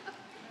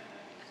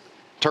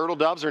 Turtle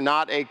doves are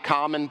not a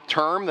common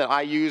term that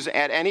I use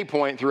at any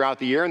point throughout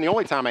the year, and the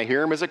only time I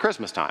hear them is at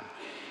Christmas time.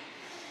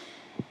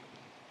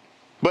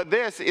 But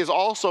this is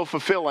also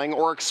fulfilling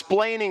or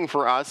explaining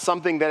for us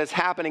something that is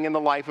happening in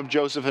the life of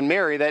Joseph and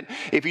Mary that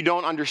if you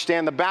don't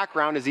understand the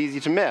background is easy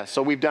to miss.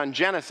 So we've done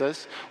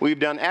Genesis, we've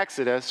done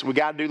Exodus, we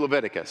got to do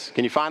Leviticus.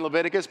 Can you find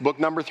Leviticus? Book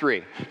number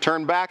 3.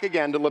 Turn back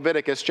again to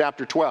Leviticus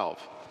chapter 12.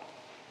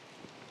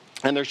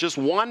 And there's just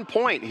one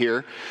point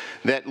here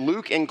that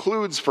Luke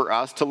includes for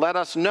us to let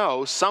us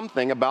know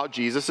something about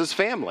Jesus'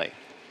 family.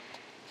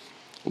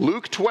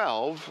 Luke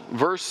 12,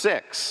 verse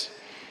 6.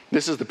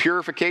 This is the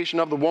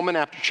purification of the woman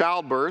after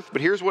childbirth, but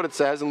here's what it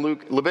says in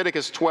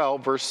Leviticus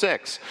 12, verse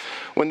 6.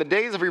 When the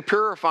days of your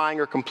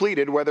purifying are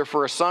completed, whether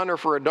for a son or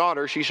for a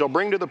daughter, she shall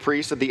bring to the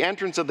priest at the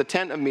entrance of the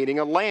tent of meeting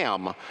a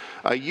lamb,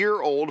 a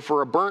year old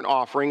for a burnt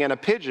offering, and a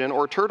pigeon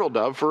or turtle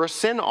dove for a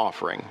sin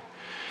offering.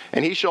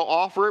 And he shall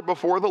offer it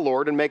before the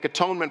Lord and make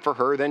atonement for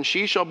her. Then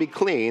she shall be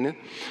clean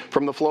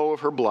from the flow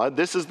of her blood.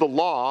 This is the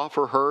law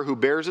for her who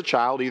bears a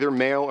child, either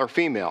male or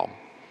female.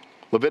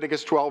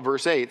 Leviticus 12,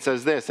 verse 8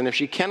 says this, and if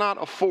she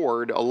cannot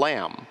afford a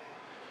lamb,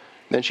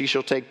 then she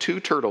shall take 2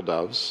 turtle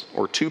doves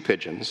or 2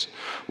 pigeons,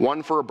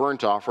 one for a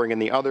burnt offering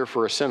and the other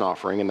for a sin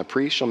offering, and the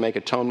priest shall make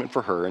atonement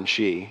for her, and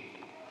she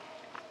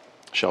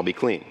shall be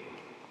clean.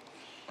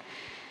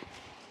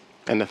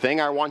 And the thing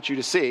I want you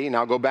to see,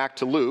 now go back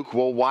to Luke,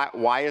 well,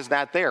 why is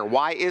that there?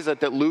 Why is it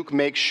that Luke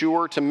makes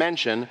sure to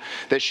mention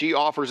that she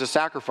offers a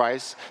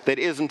sacrifice that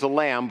isn't a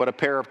lamb, but a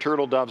pair of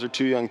turtle doves or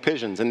 2 young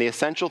pigeons? And the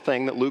essential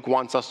thing that Luke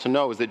wants us to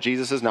know is that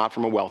Jesus is not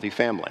from a wealthy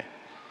family.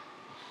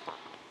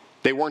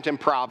 They weren't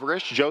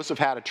impoverished. Joseph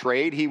had a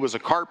trade. He was a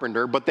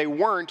carpenter, but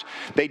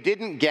they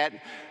didn't get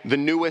the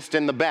newest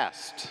and the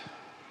best.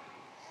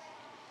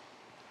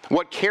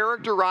 What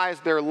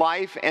characterized their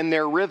life and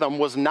their rhythm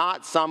was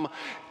not some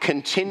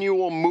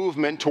continual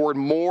movement toward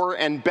more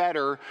and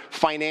better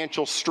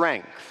financial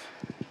strength.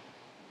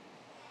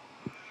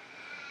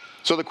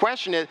 So the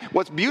question is,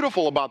 what's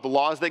beautiful about the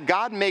law is that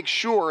God makes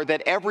sure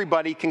that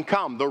everybody can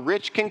come. The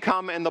rich can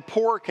come and the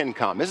poor can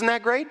come. Isn't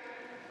that great?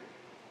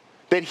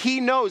 That he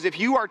knows if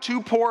you are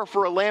too poor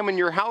for a lamb in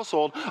your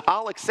household,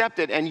 I'll accept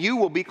it and you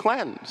will be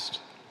cleansed.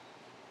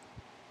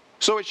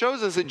 So it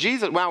shows us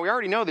that we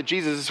already know that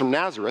Jesus is from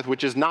Nazareth,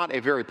 which is not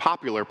a very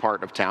popular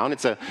part of town.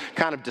 It's a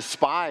kind of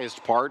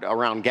despised part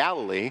around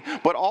Galilee.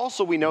 But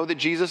also we know that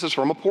Jesus is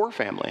from a poor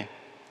family.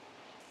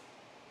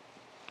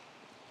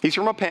 He's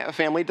from a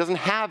family that doesn't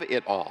have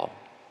it all.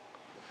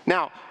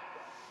 Now,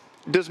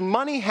 does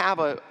money have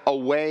a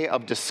way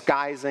of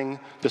disguising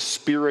the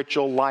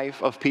spiritual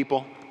life of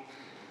people?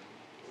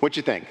 What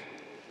you think?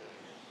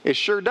 It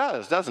sure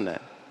does, doesn't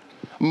it?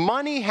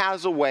 Money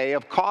has a way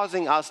of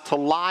causing us to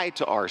lie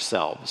to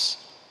ourselves,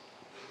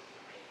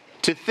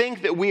 to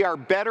think that we are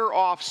better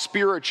off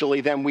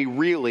spiritually than we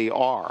really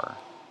are.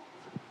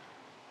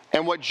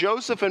 And what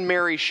Joseph and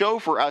Mary show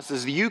for us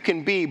is you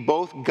can be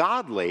both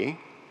godly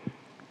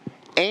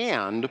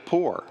and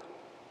poor.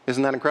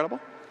 Isn't that incredible?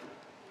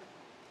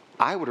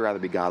 I would rather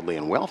be godly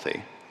and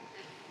wealthy.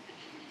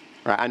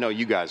 Right? I know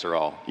you guys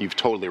you've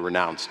totally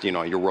renounced,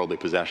 your worldly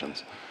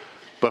possessions.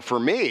 But for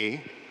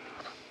me,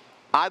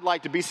 I'd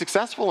like to be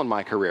successful in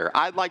my career.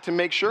 I'd like to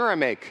make sure I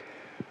make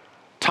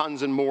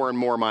tons and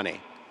more money.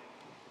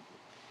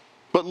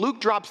 But Luke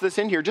drops this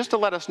in here just to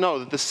let us know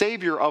that the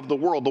Savior of the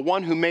world, the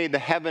one who made the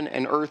heaven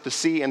and earth, the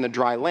sea, and the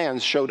dry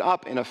lands, showed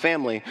up in a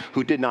family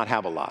who did not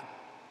have a lot.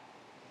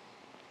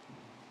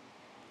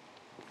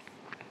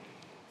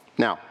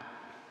 Now,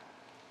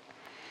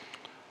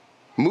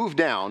 move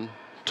down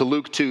to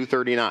Luke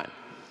 2:39.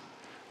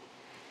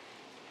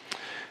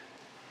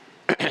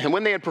 And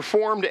when they had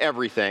performed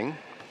everything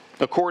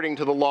according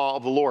to the law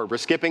of the Lord. We're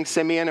skipping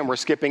Simeon and we're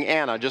skipping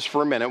Anna just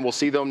for a minute. We'll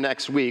see them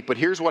next week. But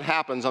here's what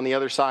happens on the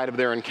other side of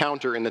their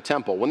encounter in the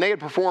temple. When they had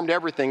performed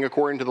everything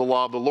according to the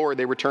law of the Lord,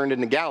 they returned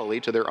into Galilee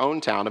to their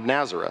own town of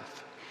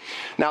Nazareth.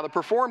 Now, the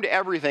performed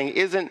everything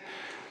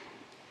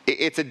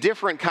it's a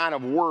different kind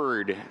of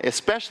word,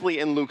 especially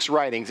in Luke's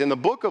writings. In the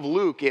book of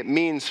Luke, it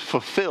means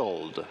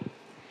fulfilled.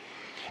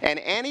 And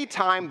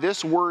anytime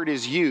this word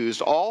is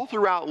used all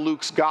throughout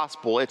Luke's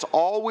gospel, it's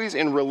always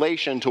in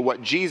relation to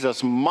what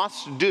Jesus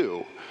must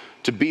do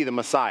to be the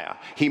Messiah.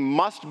 He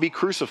must be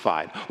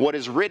crucified. What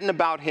is written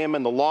about him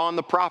in the law and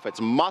the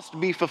prophets must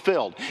be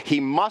fulfilled. He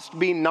must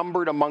be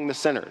numbered among the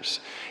sinners.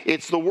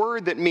 It's the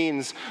word that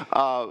means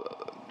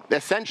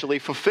essentially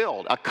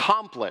fulfilled,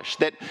 accomplished,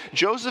 that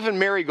Joseph and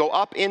Mary go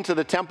up into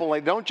the temple. They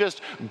don't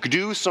just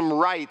do some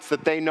rites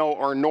that they know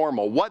are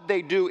normal. What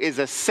they do is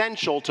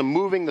essential to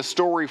moving the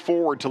story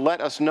forward to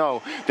let us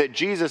know that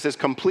Jesus is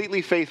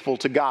completely faithful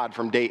to God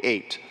from day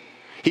 8.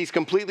 He's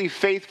completely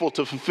faithful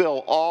to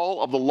fulfill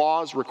all of the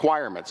law's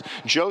requirements.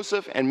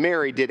 Joseph and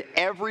Mary did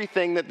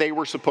everything that they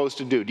were supposed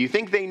to do. Do you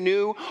think they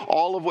knew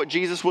all of what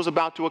Jesus was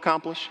about to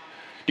accomplish?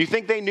 Do you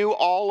think they knew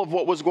all of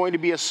what was going to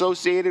be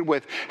associated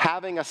with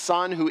having a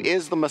son who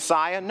is the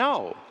Messiah?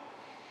 No.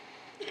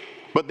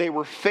 But they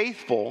were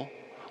faithful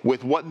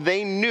with what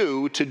they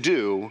knew to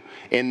do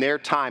in their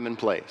time and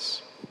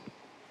place.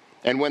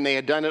 And when they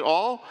had done it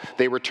all,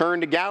 they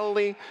returned to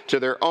Galilee,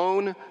 to their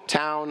own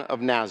town of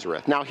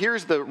Nazareth. Now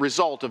here's the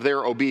result of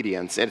their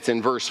obedience. It's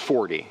in verse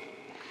 40.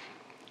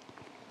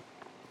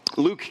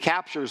 Luke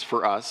captures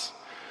for us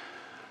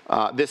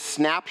this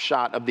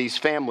snapshot of these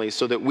families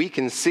so that we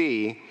can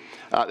see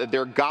that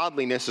their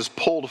godliness is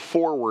pulled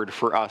forward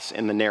for us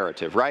in the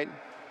narrative, right?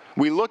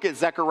 We look at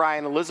Zechariah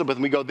and Elizabeth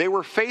and we go, they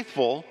were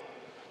faithful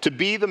to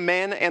be the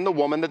man and the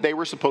woman that they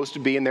were supposed to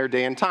be in their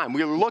day and time.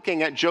 We're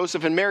looking at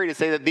Joseph and Mary to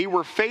say that they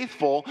were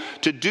faithful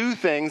to do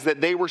things that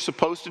they were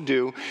supposed to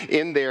do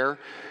in their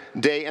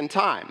day and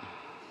time.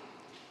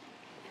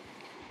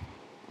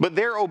 But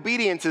their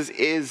obedience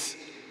is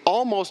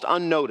almost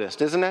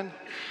unnoticed, isn't it?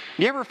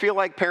 You ever feel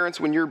like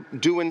parents when you're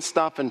doing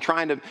stuff and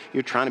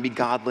you're trying to be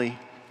godly,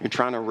 you're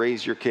trying to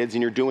raise your kids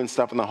and you're doing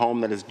stuff in the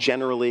home that is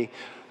generally,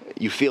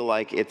 you feel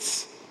like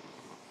it's,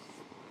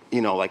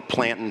 like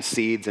planting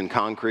seeds in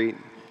concrete.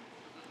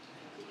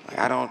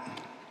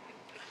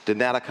 Did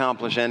that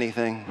accomplish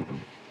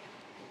anything?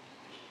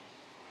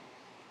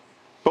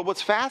 But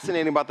what's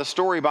fascinating about the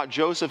story about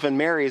Joseph and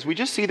Mary is we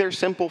just see their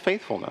simple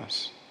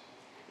faithfulness.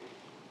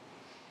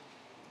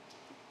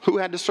 Who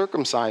had to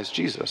circumcise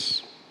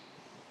Jesus?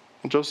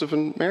 Joseph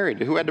and Mary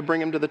did. Who had to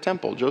bring him to the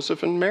temple?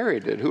 Joseph and Mary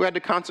did. Who had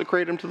to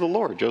consecrate him to the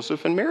Lord?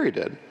 Joseph and Mary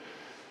did.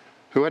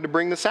 Who had to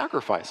bring the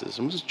sacrifices?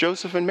 It was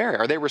Joseph and Mary.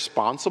 Are they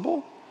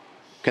responsible?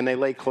 Can they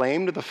lay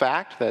claim to the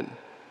fact that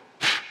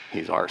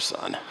he's our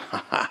son?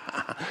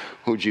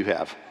 Who'd you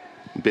have?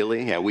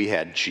 Billy? Yeah, we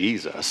had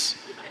Jesus.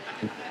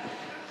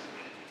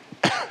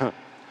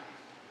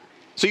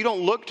 So you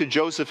don't look to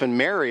Joseph and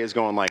Mary as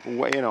going like,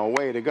 way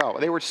to go.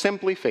 They were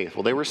simply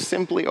faithful. They were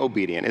simply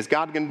obedient. Is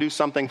God going to do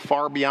something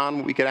far beyond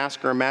what we could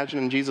ask or imagine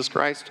in Jesus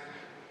Christ?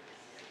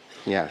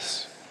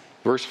 Yes.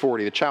 Verse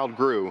 40, the child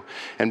grew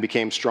and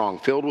became strong,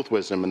 filled with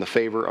wisdom, and the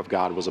favor of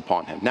God was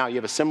upon him. Now you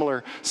have a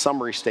similar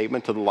summary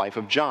statement to the life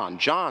of John.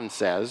 John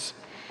says,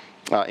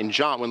 in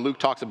John, when Luke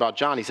talks about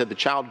John, he said the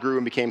child grew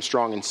and became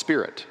strong in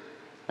spirit.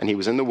 And he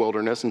was in the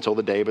wilderness until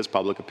the day of his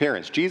public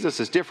appearance.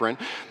 Jesus is different.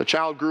 The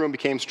child grew and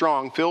became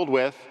strong, filled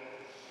with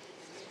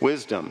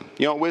wisdom.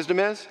 You know what wisdom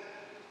is?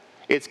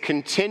 It's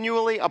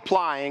continually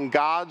applying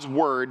God's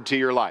word to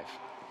your life.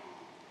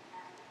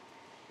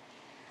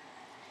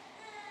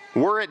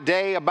 We're at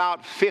day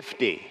about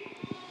 50.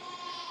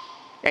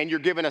 And you're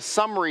given a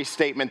summary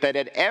statement that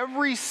at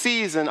every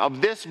season of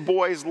this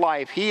boy's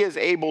life, he is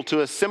able to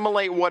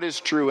assimilate what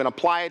is true and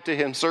apply it to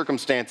his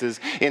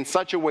circumstances in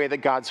such a way that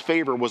God's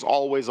favor was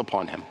always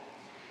upon him.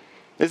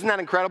 Isn't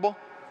that incredible?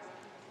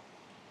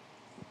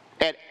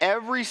 At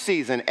every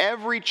season,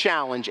 every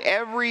challenge,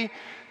 every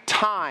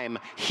time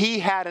he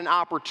had an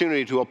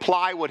opportunity to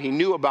apply what he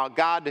knew about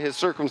God to his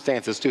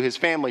circumstances, to his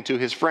family, to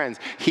his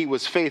friends, he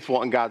was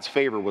faithful and God's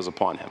favor was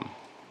upon him.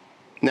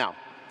 Now,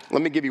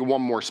 let me give you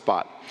one more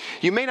spot.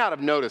 You may not have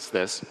noticed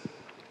this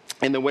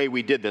in the way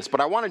we did this, but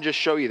I want to just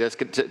show you this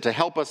to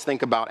help us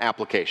think about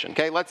application.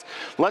 Okay, let's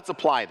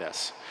apply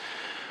this.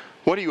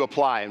 What do you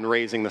apply in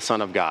raising the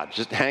Son of God?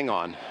 Just hang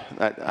on.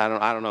 I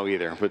don't know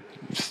either, but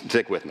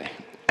stick with me.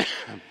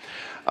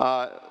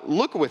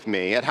 Look with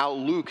me at how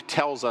Luke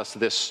tells us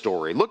this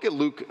story. Look at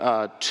Luke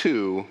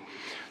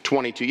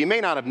 2:22. You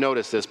may not have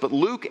noticed this, but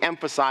Luke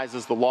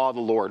emphasizes the law of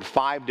the Lord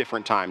 5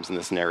 different times in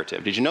this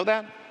narrative. Did you know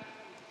that?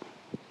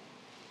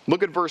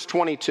 Look at verse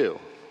 22.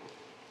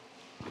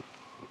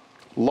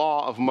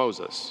 Law of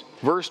Moses.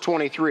 Verse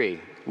 23,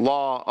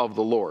 law of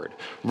the Lord.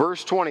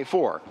 Verse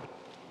 24,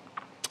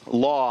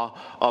 law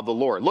of the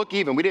Lord. Look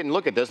even, we didn't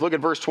look at this, look at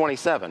verse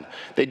 27.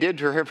 They did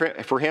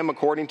for him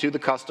according to the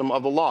custom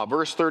of the law.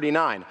 Verse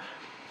 39.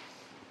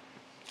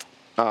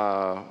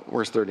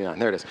 Where's 39?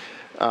 There it is.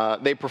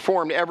 They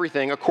performed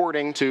everything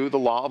according to the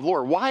law of the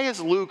Lord. Why is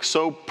Luke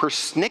so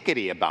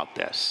persnickety about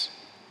this?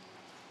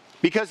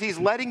 Because he's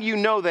letting you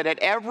know that at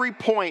every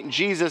point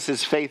Jesus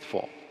is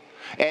faithful.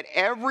 At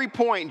every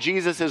point,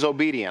 Jesus is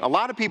obedient. A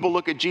lot of people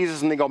look at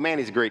Jesus and they go, man,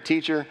 he's a great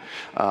teacher.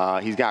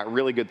 He's got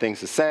really good things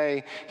to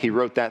say. He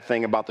wrote that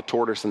thing about the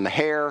tortoise and the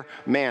hare.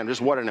 Man,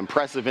 just what an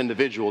impressive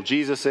individual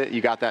Jesus is.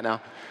 You got that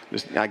now?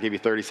 I'll give you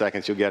 30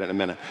 seconds. You'll get it in a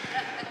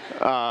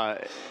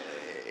minute.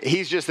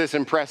 He's just this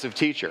impressive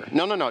teacher.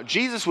 No.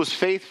 Jesus was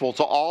faithful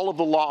to all of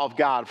the law of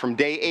God from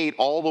day 8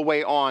 all the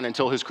way on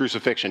until his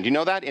crucifixion. Do you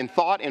know that? In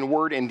thought, in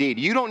word, and deed.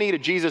 You don't need a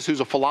Jesus who's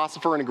a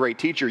philosopher and a great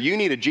teacher. You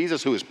need a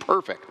Jesus who is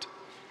perfect.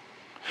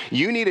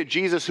 You need a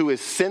Jesus who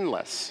is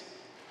sinless.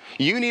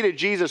 You need a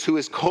Jesus who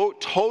is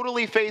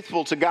totally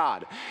faithful to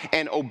God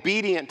and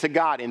obedient to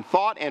God in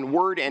thought and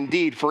word and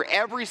deed for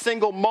every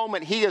single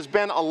moment he has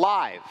been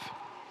alive.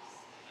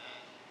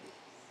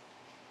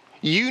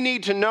 You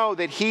need to know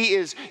that he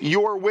is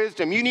your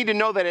wisdom. You need to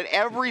know that at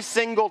every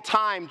single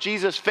time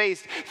Jesus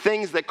faced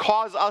things that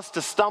cause us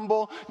to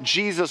stumble,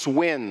 Jesus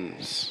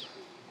wins.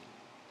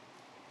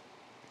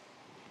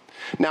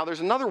 Now, there's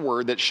another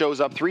word that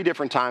shows up 3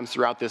 different times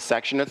throughout this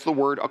section. It's the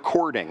word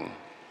according.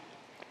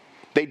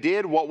 They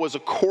did what was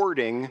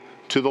according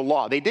to the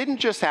law. They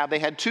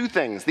had 2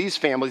 things, these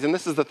families, and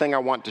this is the thing I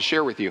want to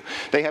share with you.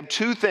 They have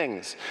 2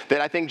 things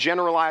that I think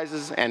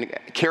generalizes and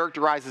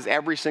characterizes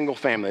every single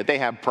family. They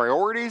have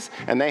priorities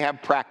and they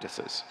have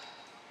practices.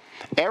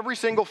 Every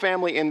single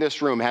family in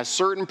this room has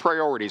certain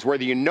priorities,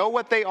 whether you know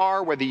what they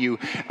are, whether you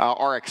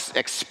are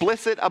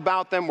explicit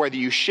about them, whether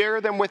you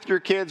share them with your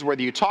kids,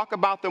 whether you talk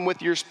about them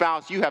with your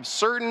spouse. You have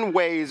certain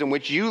ways in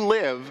which you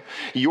live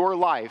your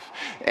life,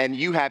 and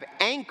you have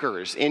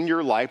anchors in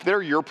your life that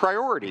are your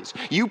priorities.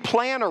 You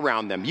plan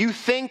around them. You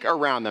think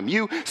around them.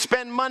 You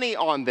spend money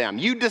on them.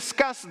 You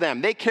discuss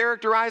them. They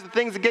characterize the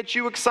things that get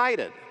you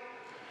excited.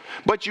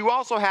 But you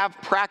also have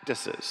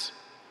practices.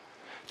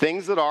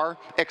 Things that are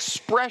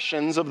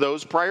expressions of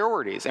those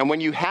priorities. And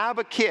when you have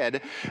a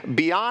kid,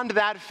 beyond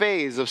that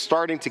phase of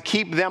starting to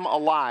keep them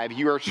alive,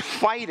 you are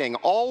fighting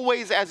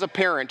always as a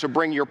parent to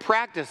bring your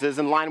practices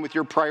in line with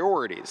your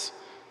priorities.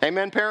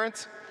 Amen,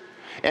 parents?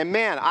 And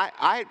man,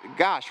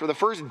 gosh, for the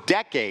first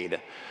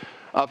decade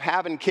of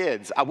having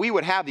kids, we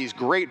would have these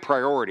great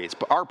priorities,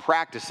 but our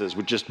practices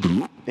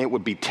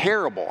would be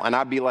terrible. And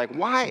I'd be like,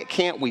 why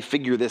can't we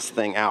figure this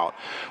thing out?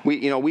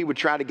 We would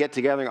try to get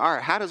together. All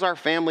right, how does our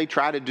family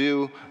try to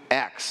do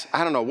X?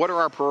 I don't know. What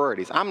are our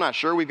priorities? I'm not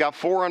sure. We've got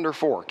 4 under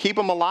 4. Keep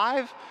them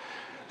alive,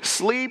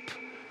 sleep.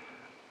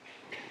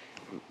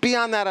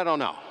 Beyond that, I don't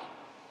know.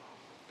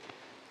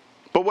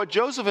 But what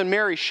Joseph and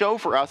Mary show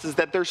for us is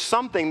that there's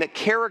something that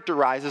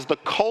characterizes the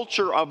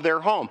culture of their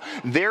home,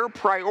 their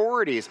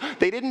priorities.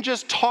 They didn't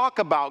just talk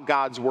about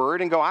God's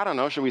word and go, I don't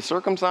know, should we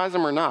circumcise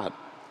them or not?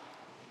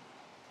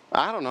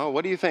 I don't know,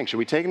 what do you think? Should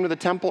we take them to the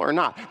temple or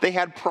not? They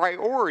had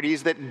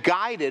priorities that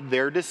guided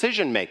their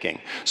decision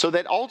making so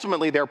that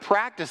ultimately their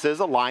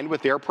practices aligned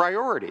with their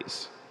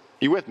priorities.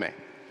 You with me?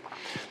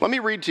 Let me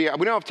read to you.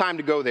 We don't have time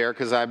to go there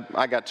because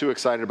I got too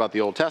excited about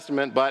the Old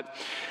Testament, but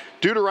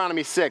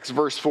Deuteronomy 6,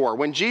 verse 4.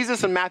 When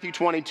Jesus in Matthew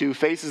 22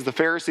 faces the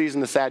Pharisees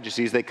and the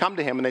Sadducees, they come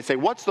to him and they say,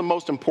 what's the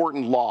most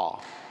important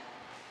law?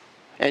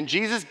 And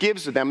Jesus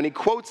gives to them, and he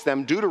quotes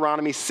them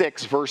Deuteronomy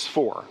 6, verse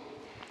 4.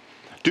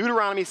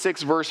 Deuteronomy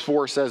 6, verse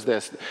 4 says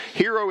this,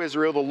 Hear, O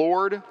Israel, the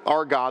Lord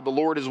our God, the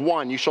Lord is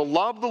one. You shall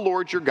love the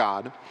Lord your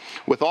God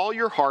with all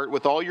your heart,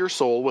 with all your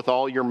soul, with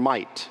all your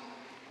might.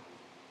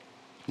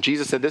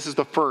 Jesus said this is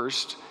the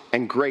first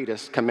and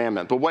greatest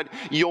commandment. But what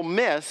you'll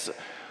miss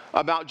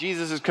about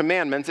Jesus'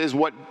 commandments is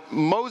what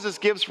Moses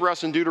gives for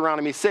us in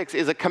Deuteronomy 6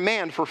 is a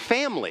command for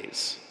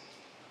families.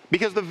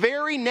 Because the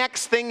very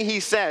next thing he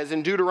says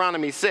in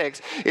Deuteronomy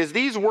 6 is,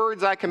 these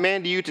words I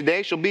command to you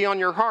today shall be on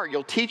your heart.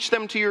 You'll teach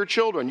them to your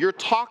children. You'll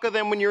talk of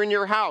them when you're in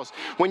your house.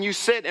 When you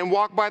sit and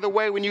walk by the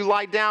way, when you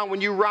lie down,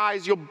 when you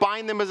rise, you'll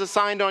bind them as a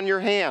sign on your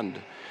hand.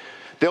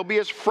 They'll be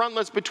as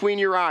frontlets between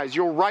your eyes.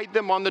 You'll write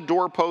them on the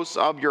doorposts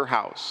of your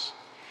house.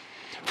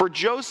 For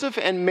Joseph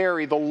and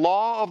Mary, the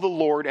law of the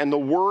Lord and the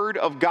word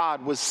of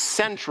God was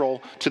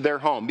central to their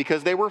home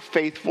because they were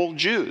faithful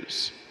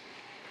Jews.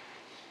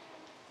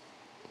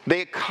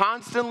 They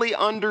constantly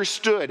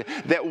understood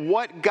that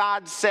what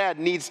God said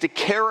needs to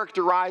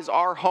characterize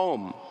our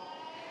home.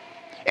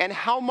 And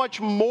how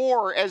much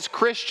more as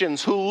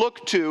Christians who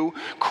look to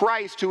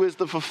Christ, who is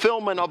the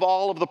fulfillment of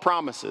all of the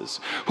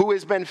promises, who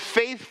has been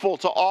faithful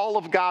to all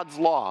of God's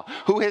law,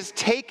 who has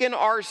taken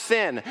our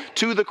sin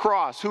to the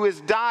cross, who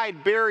has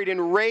died, buried,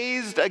 and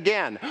raised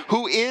again,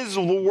 who is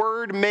the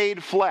Word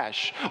made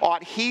flesh,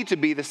 ought he to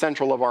be the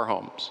central of our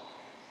homes.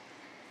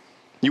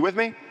 You with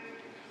me?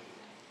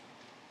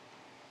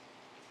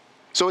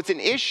 So it's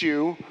an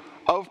issue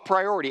of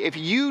priority. If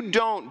you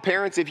don't,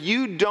 parents, if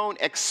you don't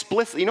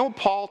explicitly, you know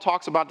Paul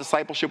talks about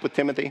discipleship with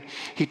Timothy?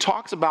 He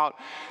talks about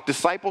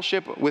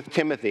discipleship with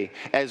Timothy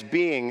as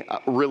being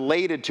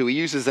related to, he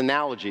uses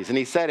analogies, and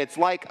he said it's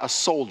like a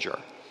soldier.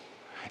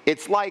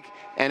 It's like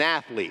an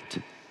athlete.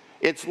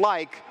 It's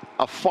like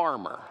a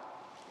farmer.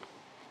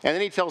 And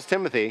then he tells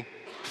Timothy,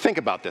 think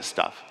about this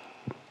stuff.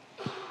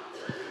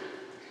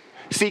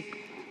 See,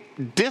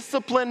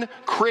 disciplined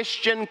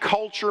Christian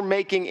culture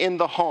making in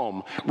the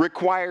home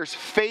requires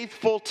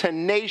faithful,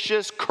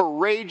 tenacious,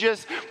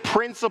 courageous,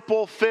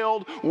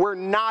 principle-filled. We're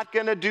not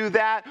going to do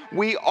that.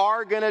 We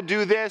are going to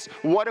do this.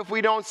 What if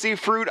we don't see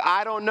fruit?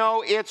 I don't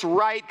know. It's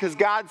right because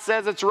God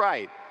says it's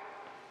right.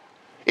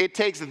 It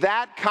takes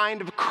that kind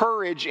of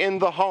courage in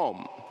the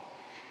home.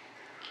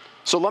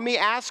 So let me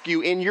ask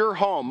you, in your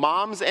home,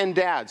 moms and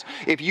dads,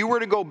 if you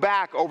were to go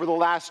back over the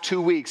last 2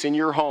 weeks in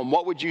your home,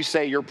 what would you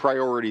say your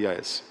priority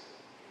is?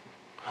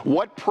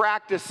 What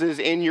practices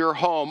in your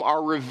home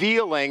are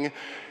revealing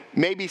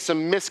maybe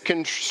some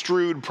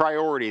misconstrued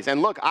priorities?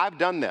 And look, I've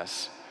done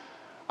this.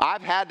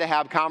 I've had to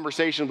have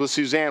conversations with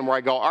Suzanne where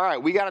I go, all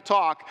right, we got to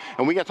talk,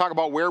 and we got to talk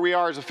about where we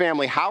are as a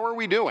family. How are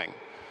we doing?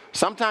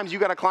 Sometimes you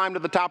got to climb to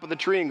the top of the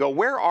tree and go,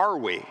 where are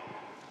we?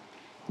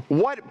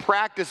 What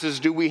practices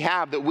do we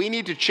have that we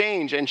need to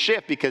change and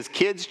shift because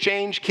kids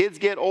change, kids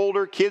get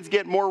older, kids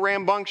get more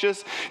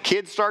rambunctious,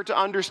 kids start to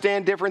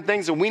understand different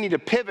things, and we need to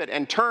pivot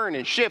and turn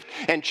and shift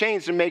and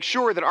change to make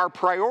sure that our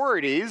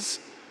priorities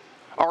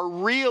are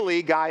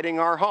really guiding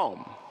our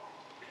home.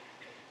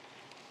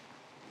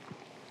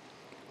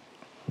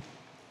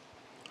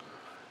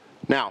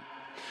 Now,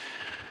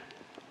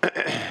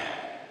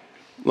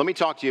 let me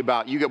talk to you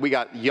about, we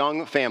got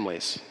young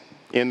families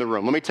in the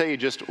room. Let me tell you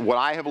just what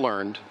I have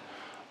learned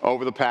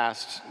over the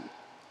past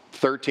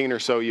 13 or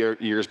so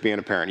years being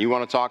a parent. You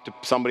want to talk to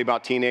somebody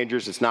about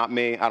teenagers? It's not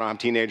me. I don't have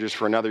teenagers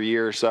for another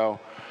year or so.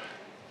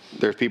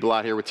 There's people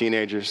out here with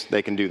teenagers.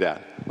 They can do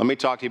that. Let me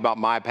talk to you about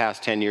my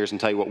past 10 years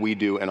and tell you what we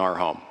do in our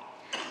home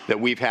that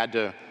we've had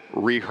to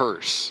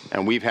rehearse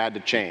and we've had to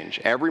change.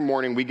 Every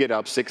morning we get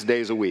up 6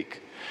 days a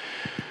week.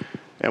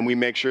 And we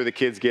make sure the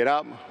kids get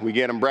up, we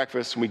get them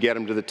breakfast, and we get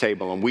them to the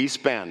table.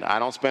 And I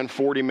don't spend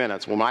 40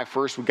 minutes. When I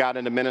first got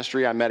into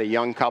ministry, I met a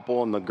young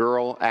couple, and the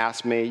girl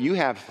asked me, we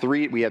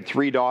had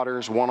 3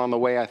 daughters, one on the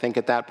way, I think,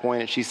 at that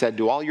point. And she said,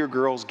 do all your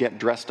girls get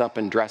dressed up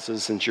in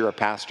dresses since you're a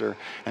pastor,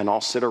 and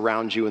I'll sit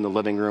around you in the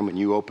living room, and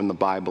you open the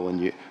Bible,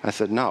 and you... I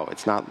said, no,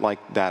 it's not like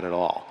that at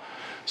all.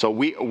 So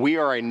we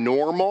are a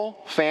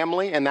normal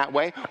family in that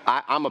way.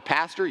 I'm a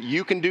pastor.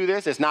 You can do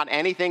this. It's not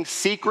anything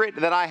secret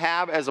that I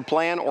have as a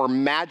plan or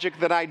magic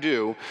that I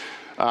do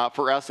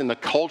for us in the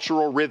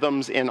cultural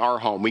rhythms in our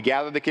home. We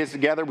gather the kids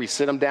together. We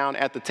sit them down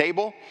at the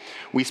table.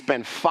 We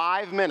spend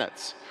 5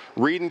 minutes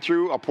reading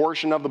through a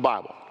portion of the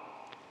Bible.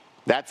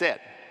 That's it.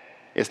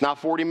 It's not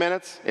 40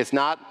 minutes. It's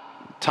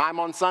not time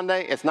on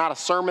Sunday. It's not a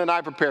sermon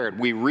I prepared.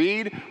 We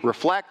read,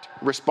 reflect,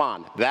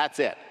 respond. That's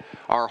it.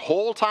 Our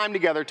whole time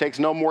together takes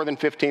no more than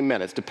 15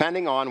 minutes,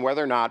 depending on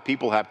whether or not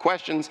people have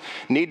questions,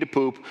 need to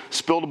poop,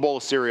 spilled a bowl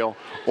of cereal,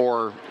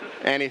 or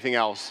anything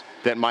else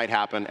that might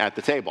happen at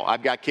the table.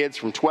 I've got kids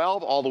from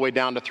 12 all the way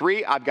down to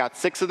 3. I've got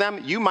 6 of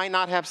them. You might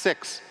not have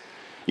 6.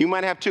 You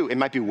might have 2. It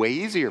might be way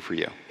easier for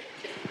you.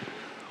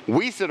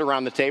 We sit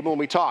around the table and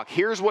we talk.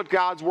 Here's what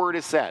God's word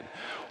has said.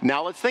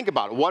 Now let's think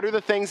about it. What are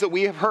the things that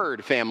we have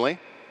heard, family?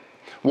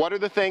 What are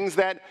the things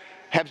that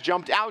have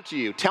jumped out to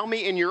you? Tell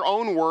me in your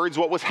own words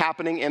what was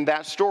happening in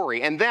that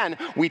story. And then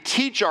we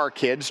teach our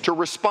kids to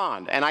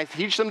respond. And I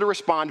teach them to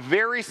respond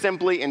very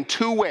simply in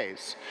two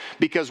ways.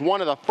 Because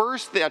one of the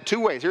first, 2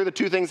 ways, here are the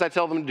 2 things I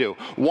tell them to do.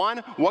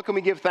 One, what can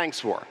we give thanks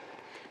for?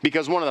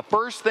 Because one of the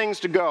first things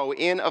to go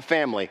in a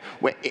family,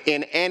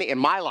 in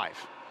my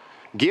life,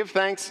 give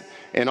thanks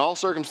in all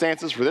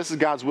circumstances, for this is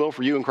God's will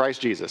for you in Christ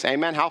Jesus.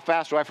 Amen. How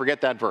fast do I forget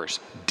that verse?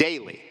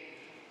 Daily.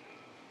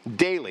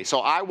 Daily.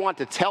 So I want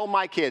to tell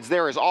my kids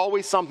there is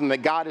always something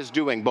that God is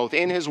doing, both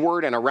in His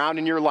Word and around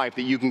in your life,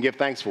 that you can give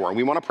thanks for. And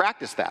we want to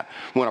practice that.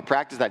 We want to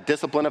practice that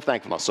discipline of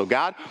thankfulness. So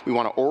God, we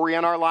want to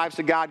orient our lives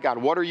to God. God,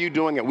 what are you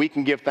doing that we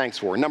can give thanks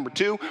for? Number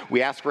 2,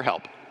 we ask for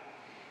help.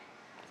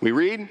 We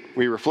read,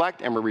 we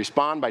reflect, and we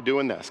respond by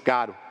doing this.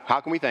 God, how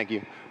can we thank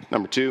you?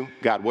 Number 2,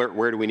 God,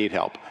 where do we need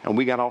help? And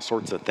we got all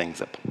sorts of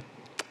things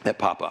that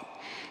pop up.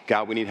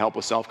 God, we need help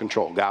with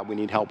self-control. God, we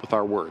need help with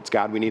our words.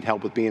 God, we need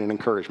help with being an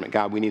encouragement.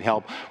 God, we need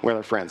help with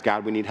our friends.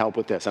 God, we need help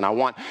with this. And I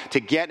want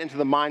to get into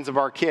the minds of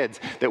our kids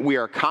that we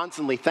are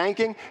constantly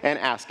thanking and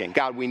asking.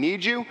 God, we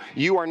need you.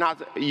 You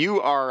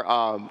are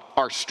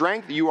our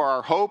strength. You are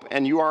our hope,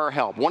 and you are our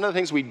help. One of the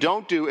things we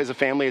don't do as a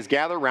family is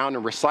gather around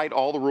and recite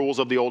all the rules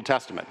of the Old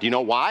Testament. Do you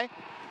know why?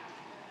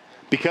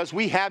 Because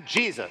we have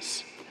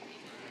Jesus.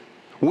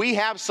 We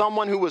have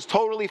someone who was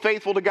totally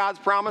faithful to God's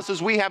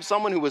promises. We have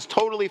someone who was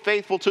totally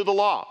faithful to the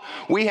law.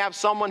 We have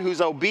someone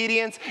whose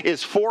obedience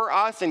is for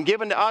us and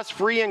given to us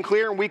free and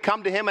clear, and we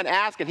come to Him and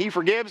ask, and He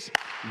forgives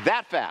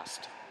that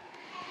fast.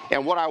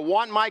 And what I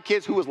want my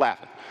kids, who was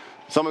laughing?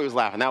 Somebody was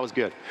laughing. That was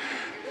good.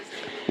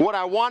 What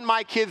I want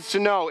my kids to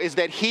know is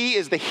that He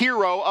is the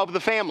hero of the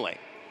family.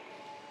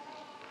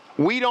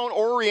 We don't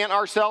orient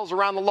ourselves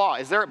around the law.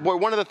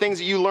 One of the things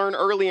that you learn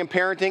early in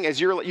parenting is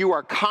you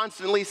are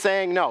constantly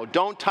saying no.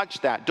 Don't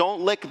touch that.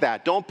 Don't lick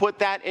that. Don't put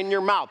that in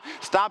your mouth.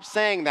 Stop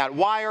saying that.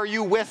 Why are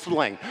you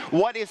whistling?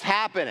 What is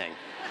happening?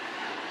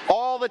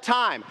 All the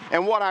time.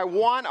 And what I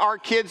want our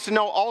kids to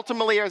know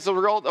ultimately as a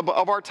result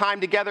of our time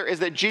together is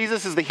that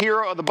Jesus is the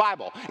hero of the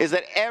Bible, is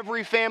that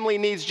every family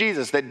needs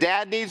Jesus, that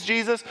dad needs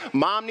Jesus,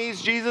 mom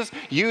needs Jesus,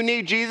 you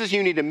need Jesus,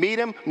 you need to meet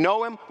Him,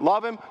 know Him,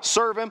 love Him,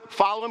 serve Him,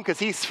 follow Him, because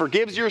He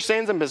forgives your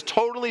sins and is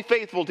totally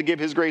faithful to give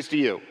His grace to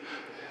you.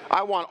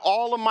 I want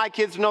all of my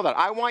kids to know that.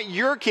 I want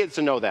your kids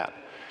to know that.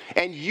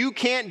 And you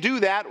can't do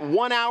that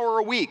 1 hour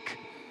a week.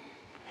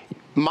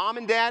 Mom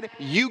and dad,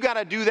 you got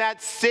to do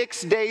that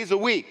 6 days a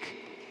week.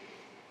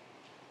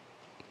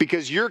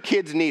 Because your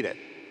kids need it.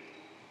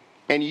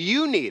 And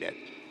you need it.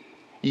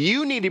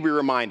 You need to be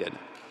reminded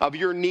of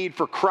your need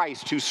for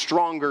Christ, who's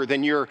stronger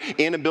than your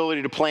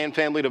inability to plan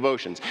family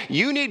devotions.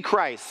 You need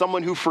Christ,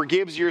 someone who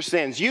forgives your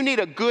sins. You need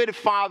a good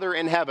Father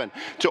in heaven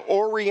to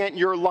orient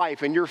your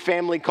life and your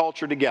family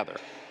culture together.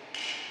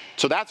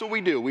 So that's what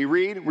we do. We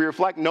read, we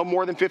reflect, no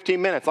more than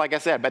 15 minutes. Like I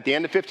said, at the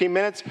end of 15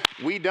 minutes,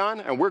 we done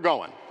and we're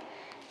going.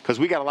 Because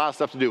we got a lot of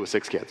stuff to do with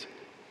 6 kids.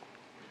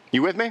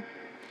 You with me?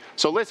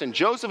 So listen,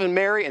 Joseph and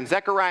Mary and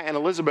Zechariah and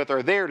Elizabeth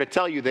are there to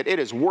tell you that it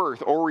is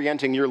worth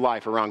orienting your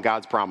life around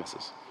God's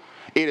promises.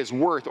 It is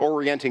worth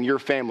orienting your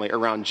family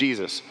around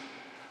Jesus,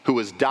 who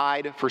has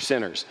died for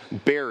sinners,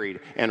 buried,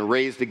 and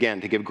raised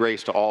again to give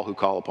grace to all who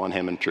call upon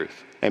Him in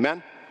truth.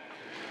 Amen?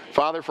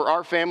 Father, for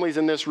our families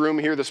in this room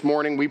here this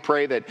morning, we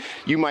pray that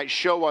you might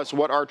show us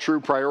what our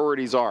true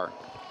priorities are.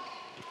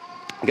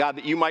 God,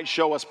 that you might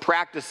show us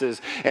practices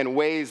and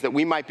ways that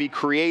we might be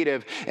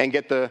creative and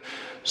get the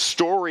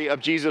story of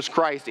Jesus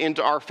Christ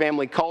into our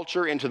family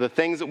culture, into the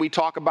things that we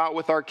talk about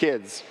with our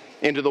kids,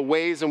 into the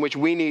ways in which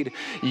we need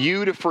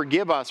you to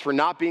forgive us for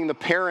not being the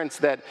parents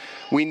that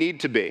we need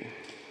to be.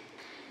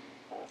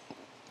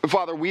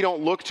 Father, we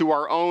don't look to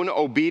our own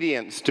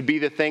obedience to be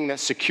the thing that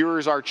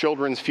secures our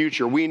children's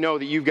future. We know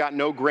that you've got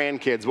no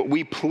grandkids, but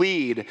we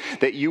plead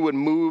that you would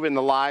move in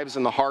the lives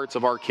and the hearts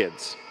of our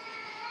kids.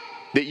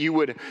 That you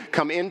would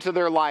come into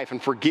their life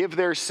and forgive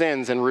their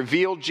sins and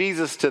reveal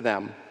Jesus to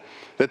them.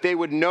 That they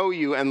would know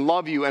you and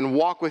love you and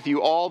walk with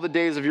you all the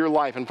days of your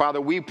life. And Father,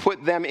 we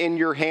put them in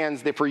your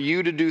hands that for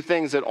you to do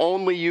things that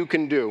only you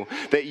can do,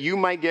 that you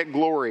might get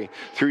glory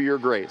through your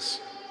grace.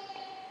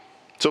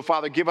 So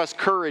Father, give us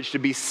courage to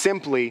be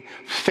simply,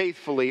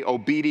 faithfully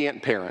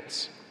obedient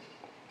parents.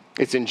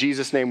 It's in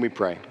Jesus' name we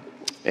pray.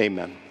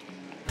 Amen.